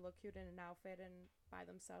things that will look cute in an outfit and by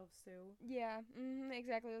themselves too. Yeah. Mm-hmm,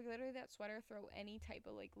 exactly. Like, literally, that sweater. Throw any type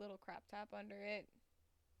of like little crop top under it.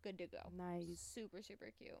 Good to go. Nice. Super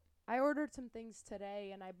cute. I ordered some things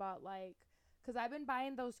today and I bought like, cause I've been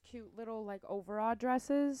buying those cute little like overall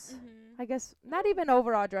dresses. Mm-hmm. I guess not even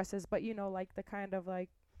overall dresses, but you know, like the kind of like,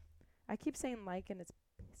 I keep saying like, and it's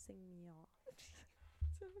pissing me off.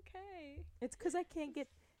 It's okay. It's 'cause I can't get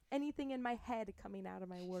anything in my head coming out of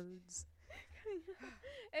my words.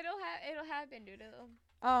 It'll happen, dude.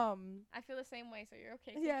 I feel the same way, so you're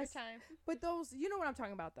okay. Take Yes. your time. But those, you know what I'm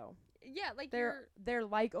talking about though. Yeah, like They're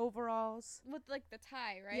like overalls. with like the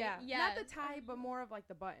tie, right? Yeah. Yeah. Not the tie, but more of like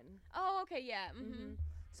the button. Oh, okay, yeah. Mm-hmm. Mhm.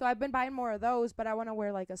 So I've been buying more of those, but I want to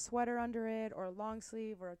wear like a sweater under it or a long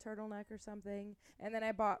sleeve or a turtleneck or something. And then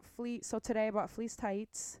I bought so today I bought fleece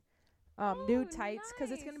tights, nude Oh, tights, 'cause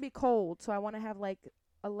it's gonna nice. be cold. So I want to have like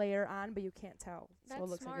a layer on, but you can't tell, so it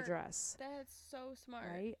That's looks like smart. a dress. That's so smart.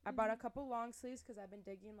 Right. I bought a Mhm. couple long sleeves 'cause I've been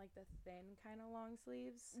digging like the thin kind of long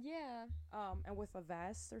sleeves. Yeah. And with a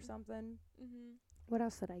vest or something. Mhm. What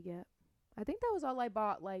else did I get? I think that was all I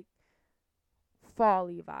bought, like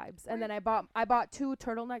fall-y vibes. And then I bought 2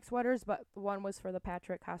 turtleneck sweaters, but one was for the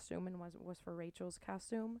Patrick costume and was for Rachel's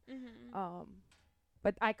costume. Mhm.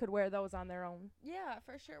 But I could wear those on their own. Yeah,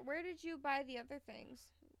 for sure. Where did you buy the other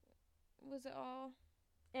things? Was it all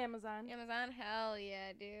Amazon. Amazon? Hell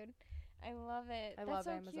yeah, dude. I love it. I That's love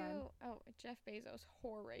so Amazon. Cute. Oh, Jeff Bezos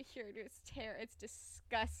whore right here, dude. It's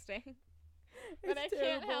disgusting. But I It's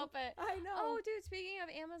can't terrible. help it. I know. Oh, dude, speaking of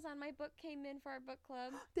Amazon, my book came in for our book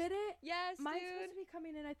club. Did it? Yes, Mine's dude. supposed to be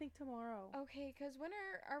coming in, I think, tomorrow. Okay, because when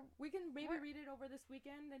are We can maybe Where- read it over this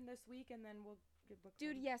weekend and this week, and then we'll get book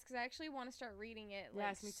dude, club. yes, because I actually want to start reading it. Like,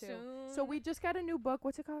 Yes, me too. soon. So we just got a new book.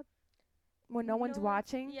 What's it called? When no one's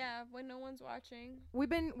watching. Yeah, when no one's watching. We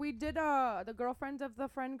did the girlfriends of the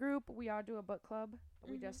friend group. We all do a book club.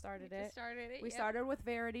 We Mhm. just started We it. just started it. We yep. started with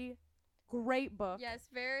Verity. Great book. Yes,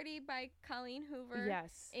 Verity by Colleen Hoover.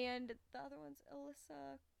 Yes. And the other one's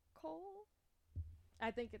Alyssa Cole.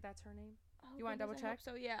 I think that's her name. Oh, You wanna goodness, double I hope check?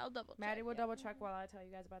 So yeah, I'll double check. Maddie will yeah. double check while I tell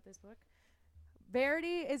you guys about this book.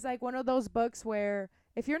 Verity is like one of those books where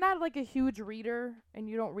if you're not like a huge reader and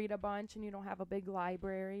you don't read a bunch and you don't have a big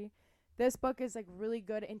library, this book is like really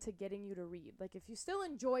good into getting you to read. Like if you still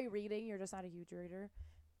enjoy reading, you're just not a huge reader.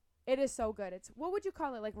 It is so good. It's, what would you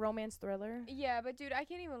call it? Like romance thriller? Yeah, but dude, I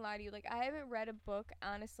can't even lie to you. Like, I haven't read a book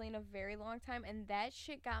honestly in a very long time, and that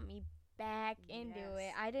shit got me back into it.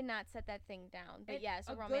 Yes. I did not set that thing down. But It's yes,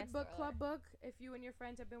 a romance good book thriller. club book if you and your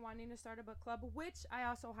friends have been wanting to start a book club, which I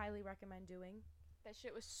also highly recommend doing. That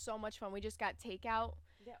shit was so much fun. We just got takeout.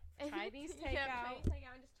 Yep. Chinese Yeah, takeout. Chinese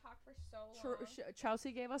takeout and just talked for so long.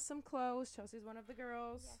 Chelsea gave us some clothes. Chelsea's one of the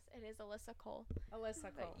girls. Yes, it is Alyssa Cole. Alyssa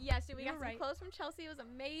But Cole. yes, dude, we You got were some right. clothes from Chelsea. It was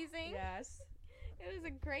amazing. Yes, It was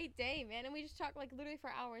a great day, man. And we just talked like literally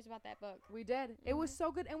for hours about that book. we did. It was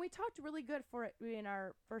so good, and we talked really good for it in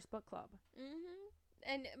our first book club.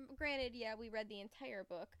 And granted, yeah, we read the entire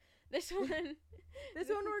book. This one. This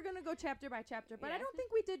one we're gonna go chapter by chapter, but I Yeah. don't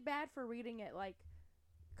think we did bad for reading it like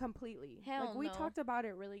completely. Hell like we no. talked about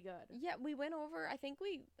it really good. Yeah, we went over. I think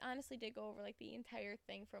we honestly did go over like the entire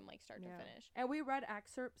thing from like start Yeah. to finish. And we read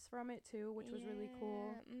excerpts from it too, which was really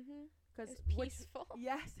cool. Mm-hmm. Cause It was which- peaceful.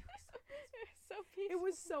 yes, It was so peaceful. it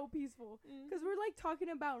was so peaceful. Mhm. Cause we're like talking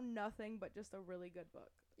about nothing but just a really good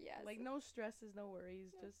book. Yes. Like no stresses, no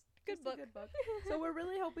worries, Yeah. just Good just book. A good book. So we're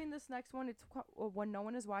really hoping this next one, it's when no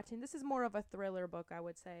one is watching. This is more of a thriller book, I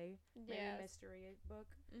would say. Maybe Yes. mystery book.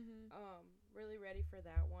 Mhm. Really ready for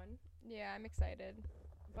that one. Yeah, I'm excited.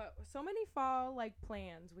 But so many fall like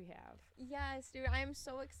plans we have. Yes, dude, I'm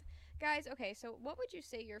so excited. Guys, okay, so what would you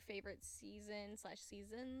say your favorite seasons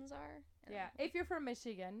are? And Yeah, then- if you're from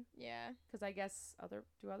Michigan, Yeah. because I guess other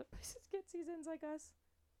places get seasons like us.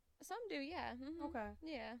 Some do, yeah. Mhm. Okay.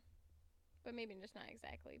 Yeah. But maybe just not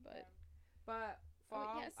exactly, but But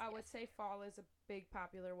fall, yes, I would yes. say fall is a big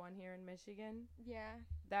popular one here in Michigan. yeah.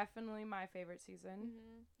 Definitely my favorite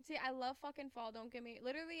season. See, I love fucking fall. Don't get me.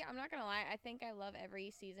 Literally, I'm not gonna lie. I think I love every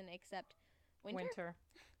season except winter.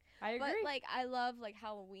 I agree. But like, I love like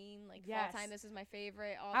Halloween, like Yes. fall time. This is my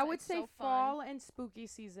favorite. All I would it's say so fun. fall and spooky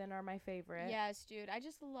season are my favorite. Yes, dude. I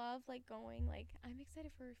just love like going. Like, I'm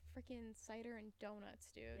excited for freaking cider and donuts,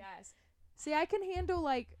 dude. Yes. See, I can handle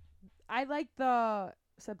like I like the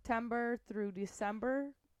September through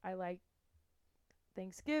December. I like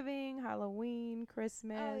Thanksgiving, Halloween,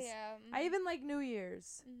 Christmas. Oh yeah. I even like New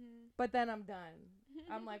Year's. But then I'm done.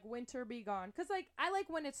 I'm like winter be gone cuz like I like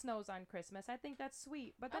when it snows on Christmas. I think that's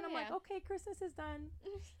sweet. But then Oh, I'm like, yeah. okay, Christmas is done.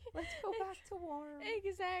 Let's go back to warm.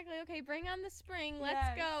 Exactly. Okay, bring on the spring.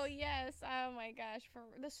 Let's go. Yes. Oh my gosh. For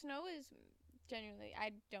the snow is genuinely,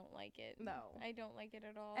 I don't like it. No. I don't like it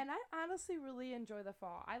at all. And I honestly really enjoy the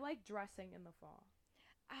fall. I like dressing in the fall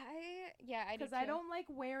I do. cuz I don't like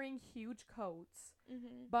wearing huge coats.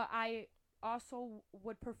 Mm-hmm. But I also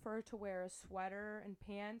would prefer to wear a sweater and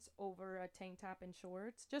pants over a tank top and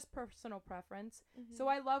shorts. Just personal preference. So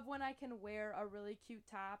I love when I can wear a really cute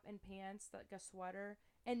top and pants, like a sweater,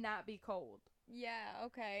 and not be cold. Yeah.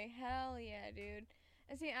 Okay. Hell yeah, dude.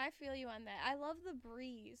 And see, I feel you on that. I love the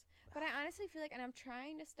breeze, but I honestly feel like, and I'm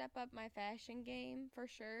trying to step up my fashion game for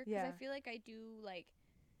sure, because I Yeah. feel like I do like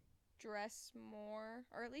dress more,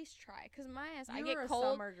 or at least try. Cause my ass, I You're get a cold.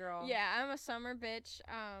 summer girl. Yeah, I'm a summer bitch.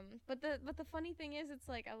 But the funny thing is, it's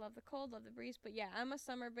like I love the cold, love the breeze. But yeah, I'm a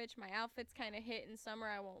summer bitch. My outfits kind of hit in summer.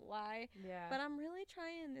 I won't lie. Yeah. But I'm really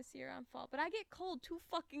trying this year on fall. But I get cold too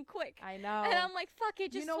fucking quick. I know. And I'm like, fuck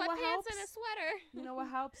it, You just know what sweatpants and a helps? sweater. You know what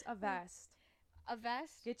helps? A vest. A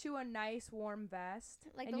vest? Get you a nice warm vest,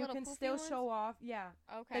 Like the and you little can poofy still ones? show off. Yeah.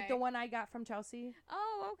 Okay. Like the one I got from Chelsea,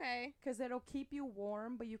 Oh, okay. because it'll keep you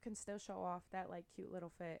warm, but you can still show off that like cute little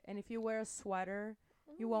fit. And if you wear a sweater,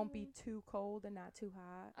 you won't be Ooh. too cold and not too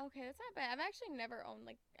hot. Okay, that's not bad. I've actually never owned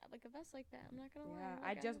like a vest like that. I'm not gonna lie.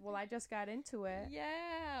 Yeah, Like, I just got into it.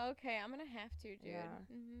 Yeah. Okay, I'm gonna have to, dude. Yeah.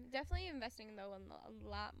 Definitely investing though in a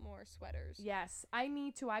lot more sweaters. Yes, I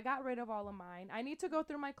need to. I got rid of all of mine. I need to go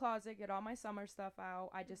through my closet, get all my summer stuff out.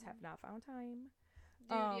 I just have not found time.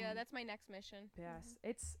 Dude, yeah, Um, that's my next mission. Yes,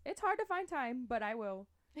 it's hard to find time, but I will.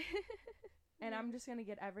 And I'm just gonna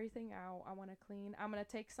get everything out. I want to clean. I'm gonna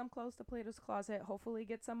take some clothes to Plato's Closet. Hopefully,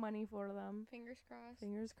 get some money for them. Fingers crossed.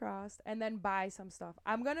 Fingers crossed. And then buy some stuff.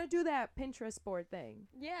 I'm gonna do that Pinterest board thing.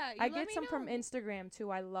 Yeah, I let get me some from know. Instagram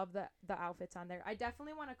too. I love the outfits on there. I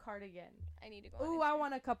definitely want a cardigan. I need to go. on Ooh, I Instagram.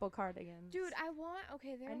 want a couple cardigans. Dude, I want.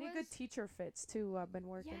 Okay, there I need good was- teacher fits too. I've been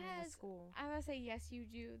working in the Yes, school. I would say yes, you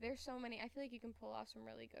do. There's so many. I feel like you can pull off some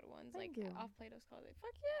really good ones, Thank like you. off Plato's Closet.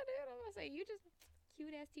 Fuck yeah, dude. I'm gonna say you just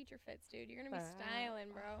cute ass teacher fits, dude. You're gonna be styling,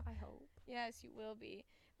 bro. I hope. Yes, you will be.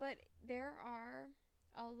 But there are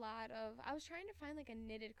a lot of. I was trying to find like a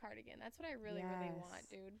knitted cardigan. That's what I really want, Yes.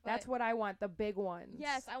 dude. That's But what I want, the big ones.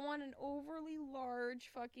 yes, I want an overly large,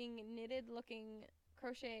 fucking knitted looking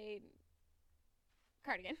crochet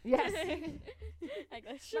cardigan. Yes.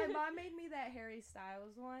 English. My mom made me that Harry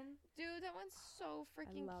Styles one. Dude, that one's so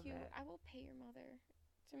freaking love cute. it. I will pay your mother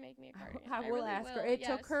to make me a cardigan. I will really ask her. will, It yes.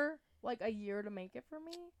 took her like a year to make it for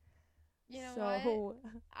me. You know so what?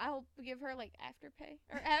 I'll give her like afterpay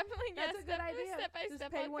or like That's a good idea. Step by Just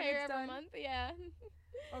step. pay I'll when pay her it's every done. month. Yeah.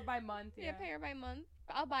 or by month. Yeah, Yeah. pay her by month.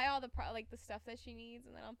 I'll buy all the like the stuff that she needs,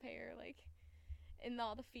 and then I'll pay her like, and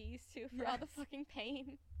all the fees too for all the Yes. fucking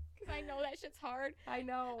pain. Cause I know that shit's hard. I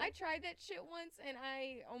know. I tried that shit once, and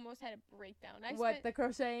I almost had a breakdown. The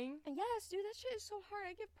crocheting? Yes, dude, that shit is so hard.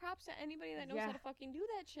 I give props to anybody that knows how Yeah. to fucking do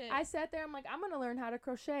that shit. I sat there. I'm like, I'm gonna learn how to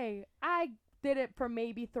crochet. I did it for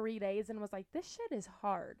maybe 3 days and was like, this shit is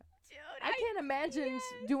hard. Dude, I can't imagine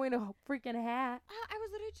doing a freaking hat. I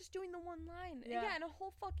was literally just doing the one line. Yeah. Yeah, and a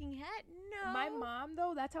whole fucking hat. No. My mom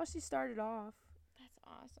though, that's how she started off, That's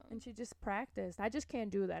awesome. and she just practiced. I just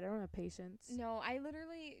can't do that. I don't have patience. No, I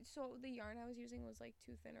literally, so the yarn I was using was like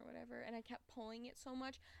too thin or whatever, and I kept pulling it so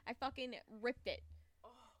much, I fucking ripped it.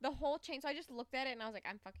 The whole chain. So I just looked at it and I was like,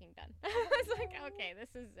 I'm fucking done. I was like, okay, this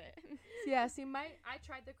is it. Yeah, see, I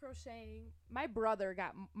tried the crocheting.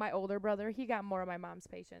 My older brother, he got more of my mom's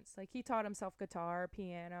patience. Like, he taught himself guitar,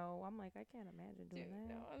 piano. I'm like, I can't imagine doing Dude,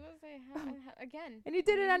 that. no, I was gonna say, again. And he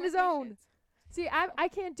did you it need on more his own. patience. See, I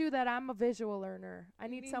can't do that. I'm a visual learner. I You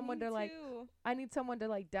need someone to like, too. I need someone to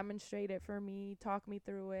like demonstrate it for me, talk me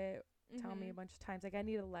through it, tell me a Mhm. bunch of times. Like, I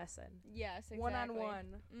need a lesson. Yes, exactly.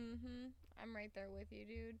 One-on-one. I'm right there with you,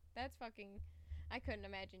 dude. That's fucking. I couldn't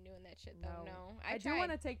imagine doing that shit though. No. No, I do tried.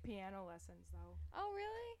 want to take piano lessons though. Oh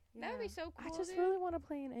really? That would be Yeah. so cool. I just dude. really want to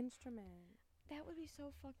play an instrument. That would be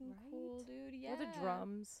so fucking Right? cool, dude. Yeah. Or the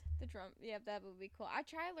drums. The drum. Yeah, that would be cool. I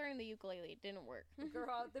tried learning the ukulele. It didn't work.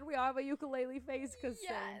 Girl, did we all have a ukulele phase? Cause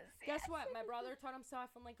Yes, guess yes. what? My brother taught himself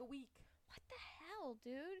in like a week. What the hell,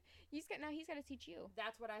 dude? He's got to teach you.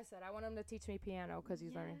 That's what I said. I want him to teach me piano because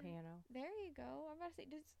he's learning Yeah. piano. There you go. I'm about to say,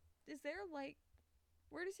 is there like,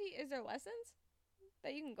 is there lessons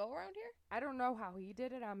that you can go around here? I don't know how he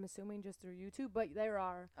did it. I'm assuming just through YouTube, but there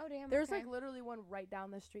are. Oh damn. There's okay. like literally one right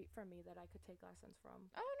down the street from me that I could take lessons from.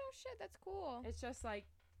 Oh no shit, that's cool. It's just like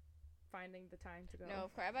finding the time to go. No,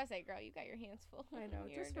 of course. I'm about to say, girl, you got your hands full. I know,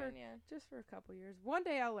 You're just for- done, yeah. Just for a couple years. One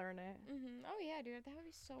day I'll learn it. Oh yeah, dude, that would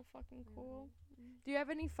be so fucking cool. Do you have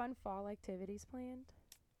any fun fall activities planned?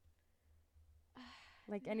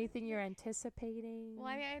 Like anything you're anticipating? Well,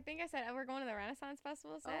 I mean, I think I said we're going to the Renaissance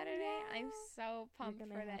Festival Saturday. I'm yeah. so You're pumped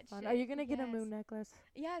gonna for have that fun. shit. Are you gonna get a Yes. moon necklace?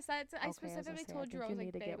 Yes, that's. Okay, I I was gonna specifically say, I told think Drew, I you was need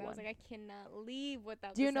like, to get babe, I was one. like, I cannot leave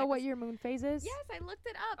without. Do you this know what necklace. your moon phase is? Yes, I looked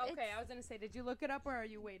it up. Okay, It's- I was gonna say, did you look it up or are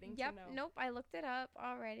you waiting Yep. to know? Nope. I looked it up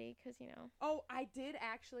already because you know. Oh, I did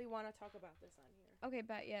actually want to talk about this on here. Okay,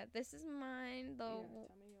 but yeah, this is mine. The Here,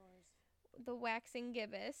 tell me yours. the waxing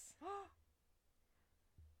gibbous.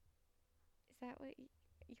 Is that what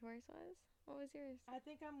yours was? What was yours? I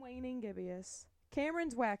think I'm waning gibbous.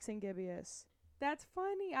 Cameron's waxing gibbous. That's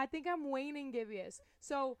funny. I think I'm waning gibbous.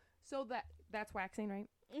 So that's waxing, right?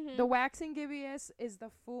 Mm-hmm. The waxing gibbous is the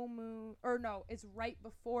full moon, or no, it's right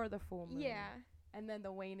before the full moon. Yeah. And then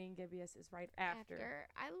the waning gibbous is right after.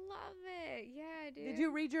 I love it. Yeah, dude. Did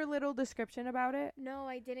you read your little description about it? No,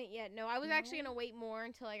 I didn't yet. No, I was actually No? gonna wait more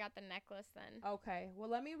until I got the necklace then. Okay. Well,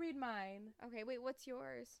 let me read mine. Okay, wait, what's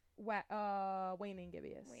yours? Waning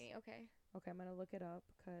gibbous. Wait, okay. Okay, I'm gonna look it up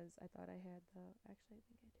because I thought I had the. Actually, I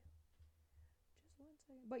think I do. Just 1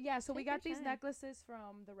 second. But yeah, so we Take your got these time. necklaces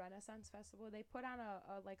from the Renaissance Festival. They put on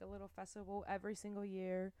a little festival every single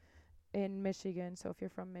year in Michigan. So if you're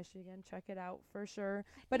from Michigan, check it out for sure.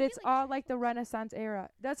 But think it's it, like, all like the Renaissance era.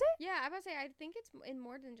 Does it? Yeah, I was about to say I think it's in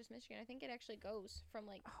more than just Michigan. I think it actually goes from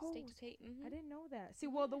like state Oh, to state. I didn't know that. See,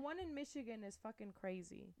 well, the one in Michigan is fucking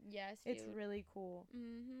crazy. Yes, It's dude. really cool.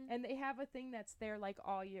 Mm-hmm. And they have a thing that's there like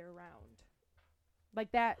all year round.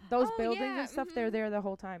 Like that, those Oh, buildings yeah, and stuff, they're mhm. there the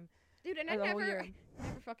whole time. Dude, and Or I the whole never year.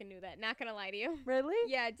 fucking knew that. Not gonna lie to you. Really?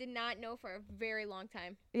 Yeah, I did not know for a very long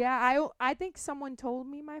time. Yeah, I think someone told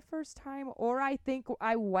me my first time, or I think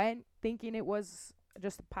I went thinking it was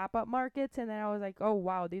just pop-up markets, and then I was like, oh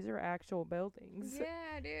wow, these are actual buildings.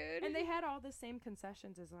 Yeah, dude. And they had all the same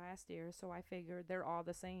concessions as last year, so I figured they're all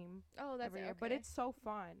the same oh, that's every year. okay. But it's so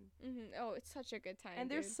fun. Oh, it's such a good time. And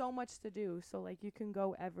there's so much to do, so like you can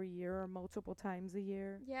go every year or multiple times a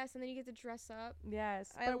year. yes, and then you get to dress up.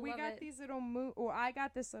 Yes, I but we love got it. these little moon. Or I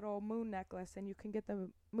got this little moon necklace, and you can get the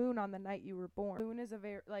moon on the night you were born. Moon is a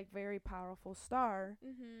very powerful star,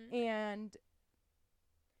 and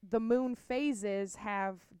the moon phases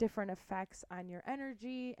have different effects on your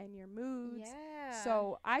energy and your moods. Yeah.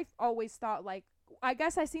 So I've always thought, like, I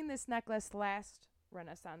guess I seen this necklace last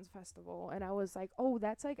Renaissance Festival, and I was like, oh,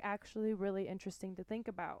 that's like actually really interesting to think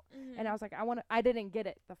about. And I was like, I didn't get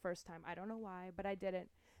it the first time. I don't know why, but I didn't.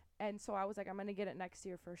 And so I was like, I'm going to get it next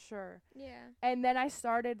year for sure. yeah. And then I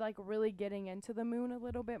started like really getting into the moon a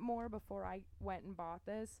little bit more before I went and bought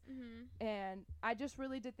this. And I just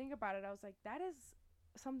really did think about it. I was like, that is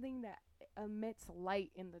something that emits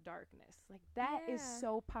light in the darkness. Like that is Yeah.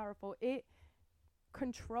 so powerful. It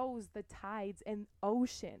controls the tides and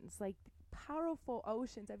oceans, like powerful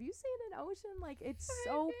oceans. Have you seen an ocean? Like it's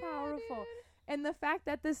so powerful. And the fact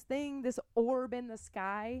that this orb in the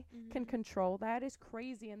sky can control that is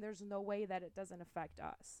crazy, and there's no way that it doesn't affect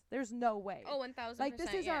us. There's no way. Oh, 1,000%. Like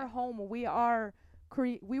this is yeah. our home. We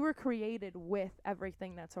were created with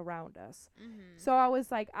everything that's around us. So I was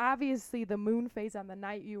like, obviously the moon phase on the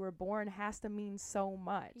night you were born has to mean so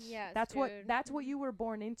much. Yes, that's dude. what you were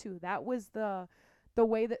born into. That was the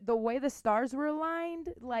way the stars were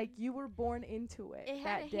aligned, like you were born into it. It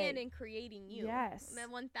had that a day. hand in creating you. Yes. That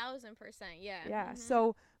 1,000%. Yeah. Yeah.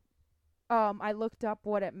 So I looked up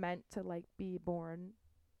what it meant to like be born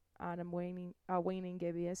on a waning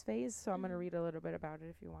gibbous phase. So I'm gonna read a little bit about it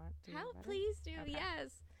if you want. to know How? about it. Please do. Okay.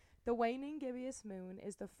 Yes. The waning gibbous moon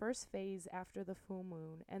is the first phase after the full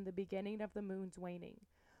moon and the beginning of the moon's waning.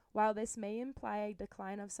 While this may imply a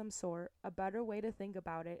decline of some sort, a better way to think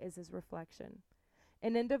about it is as reflection.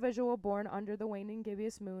 An individual born under the waning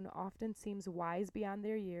gibbous moon often seems wise beyond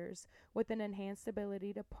their years, with an enhanced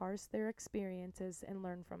ability to parse their experiences and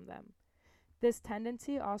learn from them. This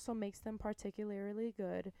tendency also makes them particularly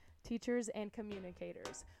good teachers and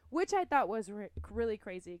communicators, which I thought was really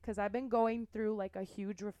crazy because I've been going through like a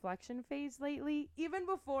huge reflection phase lately. Even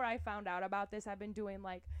before I found out about this, I've been doing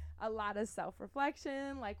like a lot of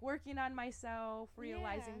self-reflection, like working on myself,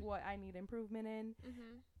 realizing Yeah. what I need improvement in.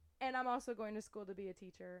 And I'm also going to school to be a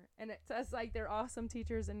teacher. And it says like they're awesome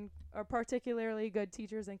teachers and are particularly good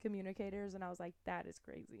teachers and communicators. And I was like, that is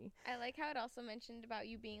crazy. I like how it also mentioned about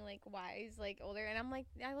you being like wise, like older, and I'm like,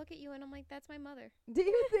 I look at you and I'm like, that's my mother. Do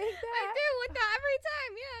you think I that? do with that every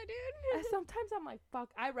time. Yeah, dude. Sometimes I'm like,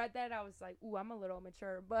 fuck. I read that. I was like, ooh, I'm a little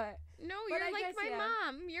mature. But No, But you're I like guess, my yeah.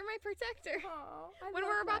 mom. You're my protector. When when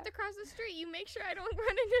we're about to cross the street, you make sure I don't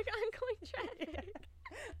run into oncoming traffic.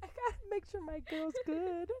 I gotta make sure my girl's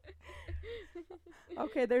good.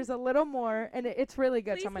 Okay, there's a little more, and it's really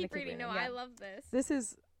good. Please so I'm gonna keep reading. No, Yeah. I love this.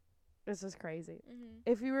 This is crazy. Mhm.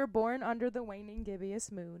 If you were born under the waning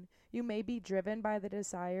gibbous moon, you may be driven by the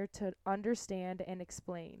desire to understand and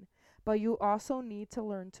explain, but you also need to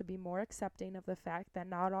learn to be more accepting of the fact that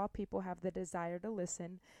not all people have the desire to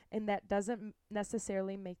listen, and that doesn't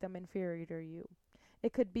necessarily make them inferior to you.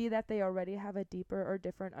 It could be that they already have a deeper or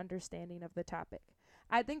different understanding of the topic.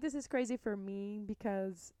 I think this is crazy for me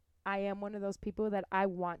because I am one of those people that I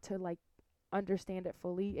want to like understand it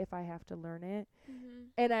fully if I have to learn it.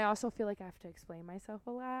 And I also feel like I have to explain myself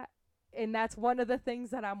a lot. And that's one of the things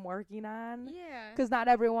that I'm working on. Yeah. Because not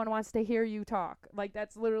everyone wants to hear you talk. Like,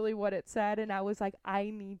 that's literally what it said. And I was like, I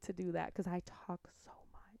need to do that because I talk so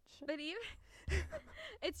much. But even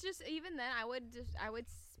it's just even then I would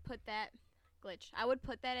put that glitch. I would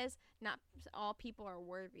put that as not all people are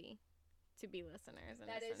worthy to be listeners. In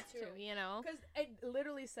That a is sense true. Too, you know. Because it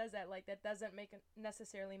literally says that, like, that doesn't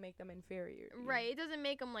necessarily make them inferior. to you. Right. It doesn't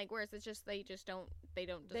make them like worse. It's just they don't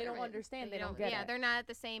deserve don't it. understand. They don't get Yeah, it. they're not at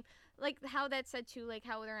the same like how that said too. Like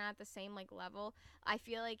how they're not at the same like level. I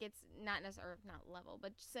feel like it's not necessarily not level,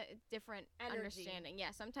 but just a different Energy. understanding. Yeah.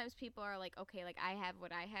 Sometimes people are like, okay, like I have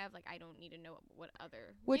what I have. Like I don't need to know what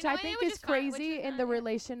other. Which you know, I think which is fine, which crazy is in not- the yeah.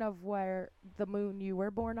 relation of where the moon you were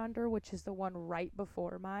born under, which is the one right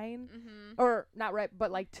before mine. Mhm. Or not right, but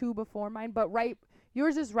like two before mine. But right,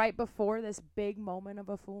 yours is right before this big moment of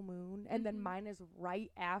a full moon. And then Mhm. mine is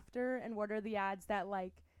right after. And what are the odds that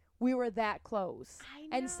like we were that close?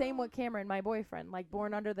 And same know. with Cameron, my boyfriend, like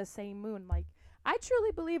born under the same moon. Like I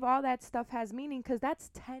truly believe all that stuff has meaning because that's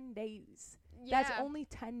 10 days. That's Yeah. only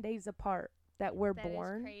 10 days apart. that we're That is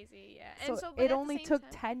born. crazy, yeah. So, And so but it at the only same took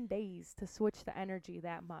time, 10 days to switch the energy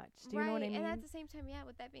that much. Do you know what I mean? And at the same time, yeah,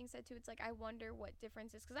 with that being said too, it's like I wonder what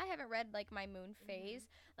difference is, because I haven't read like my moon phase.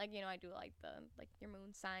 Like, you know, I do like the like your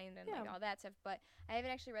moon sign and like Yeah. all that stuff, but I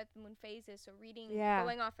haven't actually read the moon phases. So Yeah.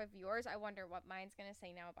 going off of yours, I wonder what mine's gonna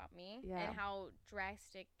say now about me Yeah. and how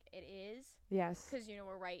drastic it is. Yes. Because you know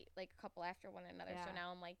we're right like a couple after one another. So Yeah.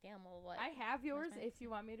 now I'm like, damn, well, what? I have yours mine? if you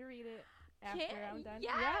want me to read it after Can- I'm done.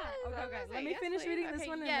 Yes, Yeah. I was Okay, gonna okay. say, Let me yes, finish please. reading Okay, this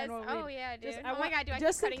one yes. and then we'll Oh read. yeah, dude. Just- I oh my want- god, do I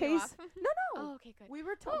just keep in cutting you case- off? No, no. Oh, okay, good. We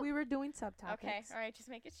were Woo. we were doing subtopics. Okay, all right, just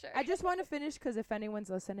making sure. I just want to finish because if anyone's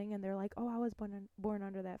listening and they're like, "Oh, I was born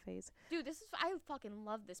under that phase." Dude, this is I fucking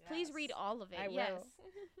love this. Please read Yes, all of it. I will. Yes.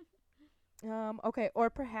 Okay, or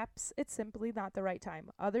perhaps it's simply not the right time.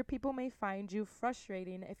 Other people may find you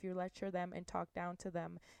frustrating if you lecture them and talk down to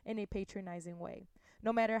them in a patronizing way.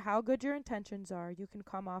 No matter how good your intentions are, you can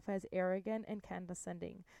come off as arrogant and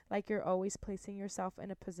condescending, like you're always placing yourself in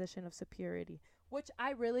a position of superiority, which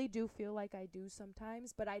I really do feel like I do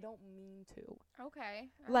sometimes, but I don't mean to. Okay.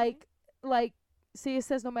 Like see, it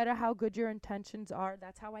says no matter how good your intentions are,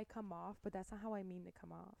 that's how I come off, but that's not how I mean to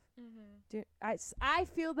come off. Mm-hmm. I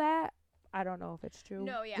feel that. I don't know if it's true.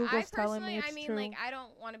 No, yeah. Google's I telling me personally, it's I mean, true. like, I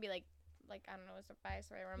don't want to be like I don't know, is a bias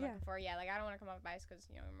the right word I'm Yeah. looking for? Yeah, like I don't want to come off biased because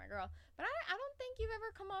you know you're my girl. But I don't think you've ever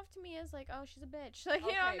come off to me as like, oh, she's a bitch. Like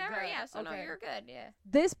you know, Okay, never. good. Yeah. So no, Okay. you're good. Yeah.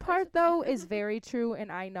 This part though is very true,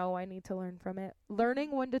 and I know I need to learn from it.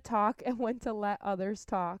 Learning when to talk and when to let others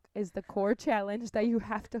talk is the core challenge that you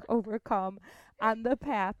have to overcome on the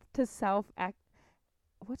path to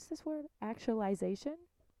what's this word? Actualization?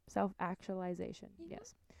 Self-actualization. Mhm.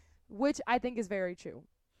 Yes. Which I think is very true.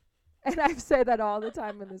 And I've said that all the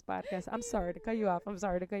time in this podcast. I'm sorry to cut you off.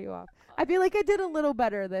 I feel like I did a little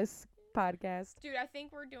better this podcast. Dude, I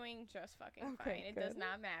think we're doing just fucking Okay, fine. It does good.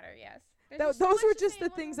 not matter. Yes. Those were just the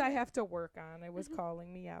things I have to work on. It was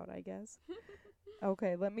calling me out, I guess.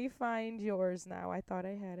 Okay, let me find yours now. I thought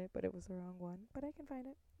I had it, but it was the wrong one. But I can find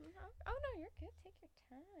it. Oh no, you're good. Take your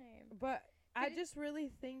time. But I Did it- just really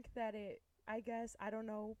think that I guess, I don't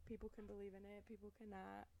know, people can believe in it, people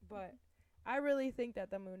cannot. But I really think that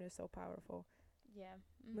the moon is so powerful. Yeah.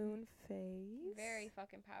 Mhm. Moon phase. Very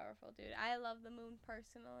fucking powerful, dude. I love the moon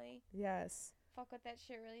personally. Yes. Fuck with that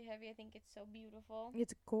shit really heavy. I think it's so beautiful.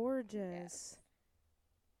 It's gorgeous.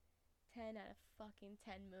 10 out of fucking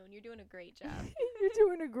 10 moon. You're doing a great job. You're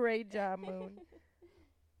doing a great job, Moon.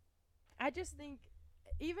 I just think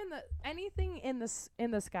even anything in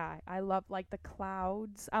the sky. I love like the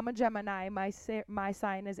clouds. I'm a Gemini. My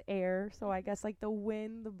sign is air, so I guess like the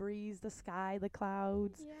wind, the breeze, the sky, the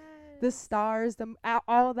clouds, Yes. the stars,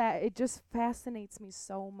 all that. It just fascinates me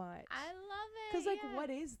so much. I love it. 'Cause like, yeah. what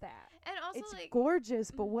is that? And also It's like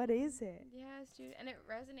gorgeous, but what is it? Yes, dude. And it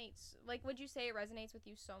resonates. Like, would you say it resonates with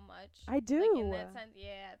you so much? I do. Like in that sense,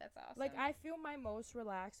 yeah, that's awesome. Like I feel my most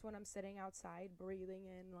relaxed when I'm sitting outside, breathing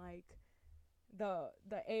in like the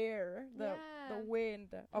air, the Yeah.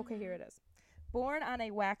 wind. Okay, here Mhm. it is. Born on a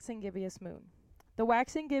waxing gibbous moon. The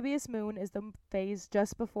waxing gibbous moon is the phase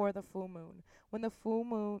just before the full moon. When the full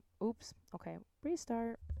moon, oops. Okay,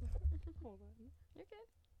 restart. Hold on. You're good.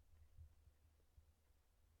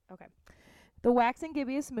 Okay. The waxing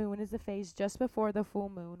gibbous moon is the phase just before the full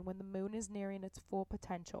moon when the moon is nearing its full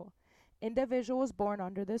potential. Individuals born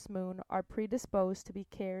under this moon are predisposed to be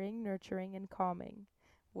caring, nurturing, and calming,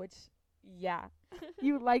 which, yeah,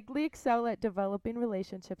 you likely excel at developing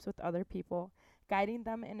relationships with other people, guiding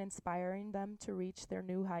them and inspiring them to reach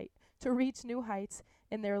new heights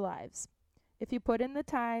in their lives. If you put in the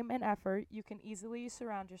time and effort, you can easily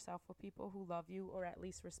surround yourself with people who love you or at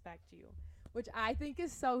least respect you, which I think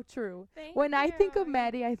is so true. When I think of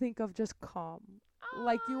Maddie, I think of just calm.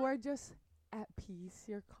 Like you are just at peace,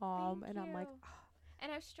 you're calm, Thank and I'm like, you.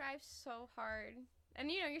 And I've strived so hard.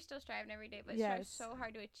 And you know, you're still striving every day, but Yes. strive so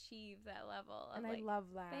hard to achieve that level of and like, I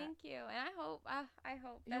love that. thank you. And I hope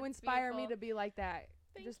You that's inspire me beautiful. to be like that.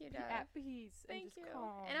 Thank just you, be Dad. at peace and Thank just you.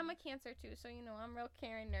 calm. And I'm a Cancer too, so you know I'm real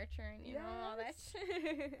caring, nurturing, you know all that Yes.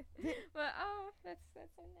 shit. But that's so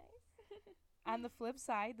nice. On the flip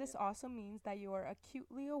side, this also means that you are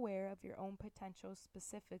acutely aware of your own potential,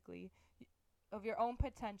 specifically your own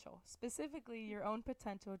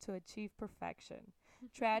potential to achieve perfection.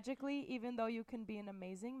 Tragically, even though you can be an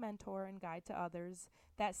amazing mentor and guide to others,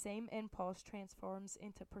 that same impulse transforms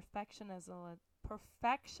into perfectionism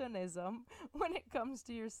when it comes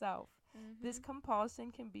to yourself. This Mhm.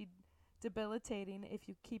 compulsion can be debilitating if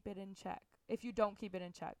you don't keep it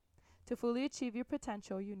in check. To fully achieve your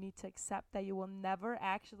potential, you need to accept that you will never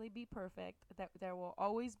actually be perfect, that there will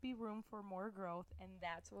always be room for more growth, and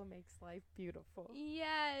that's what makes life beautiful.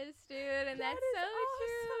 Yes, dude, and That that's is so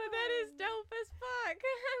true. That is awesome. dope as fuck.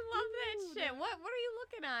 I love that Dude. shit. What are you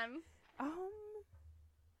looking on?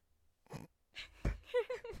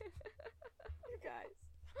 You guys.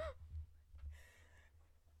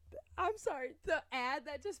 I'm sorry. The ad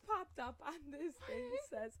that just popped up on this thing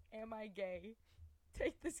says, "Am I gay?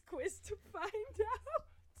 Take this quiz to find out."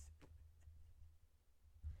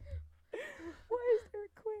 What is their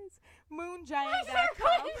quiz?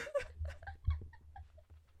 Moongiant.com.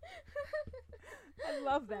 I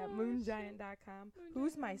love that. Moongiant.com.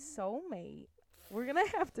 Who's my soulmate? We're going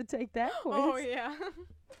to have to take that quiz. Oh yeah.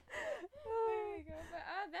 There you go. But,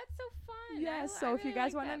 that's so fun. Yes, I so if you really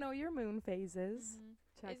guys like want to that. know your moon phases,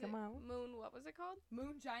 check Is them it out. Moon, what was it called?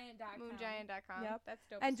 Moongiant.com. Moongiant.com. Yep. That's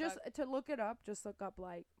dope. And as just fuck. to look it up, just look up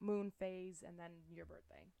like moon phase and then your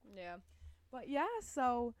birthday. Yeah. But yeah,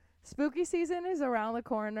 so spooky season is around the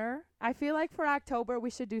corner. I feel like for October we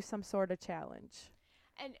should do some sort of challenge.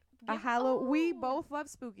 And We both love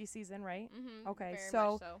spooky season, right? Mm-hmm, Okay, very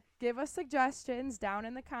so much so. Give us suggestions down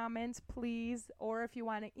in the comments, please. Or if you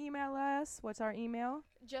want to email us, what's our email?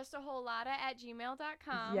 Just a whole lotta at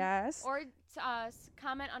gmail.com. Yes. Or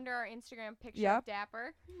comment under our Instagram picture Yep. of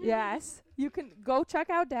Dapper. Yes. You can go check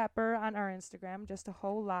out Dapper on our Instagram, just a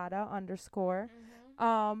whole lotta _.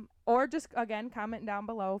 Mm-hmm. Or just again comment down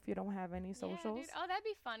below if you don't have any Yeah, socials. dude. Oh, that'd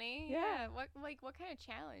be funny. Yeah. What kind of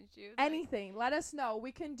challenge, dude? Anything. Let us know.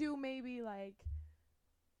 We can do maybe like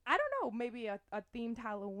I don't know, maybe a themed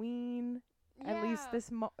Halloween. At least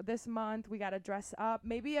this month we gotta dress up.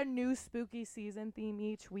 Maybe a new spooky season theme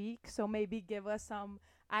each week. So maybe give us some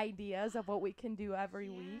ideas of what we can do every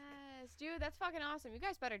week. Yes, dude, that's fucking awesome. You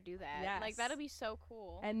guys better do that. Yes. Like that'll be so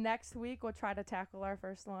cool. And next week we'll try to tackle our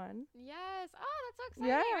first one. Yes. Oh, that's so exciting.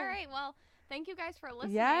 Yeah. All right. Well, thank you guys for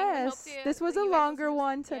listening. Yes, this was a longer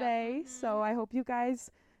one today, Yeah. so I hope you guys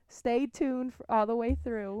stay tuned all the way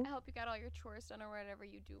through. I hope you got all your chores done or whatever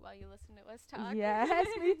you do while you listen to us talk. Yes,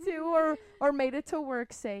 me too. Or made it to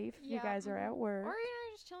work safe. You Yeah. guys are at work. Or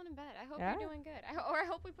just chilling in bed. I hope Yeah. you're doing good. I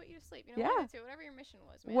hope we put you to sleep. You know, Yeah. one of the two, whatever your mission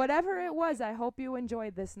was, man. Whatever it was, I hope you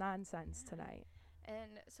enjoyed this nonsense tonight.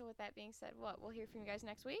 And so with that being said, we'll hear from you guys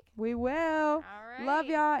next week. We will. All right. Love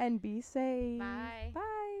y'all and be safe. Bye.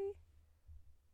 Bye.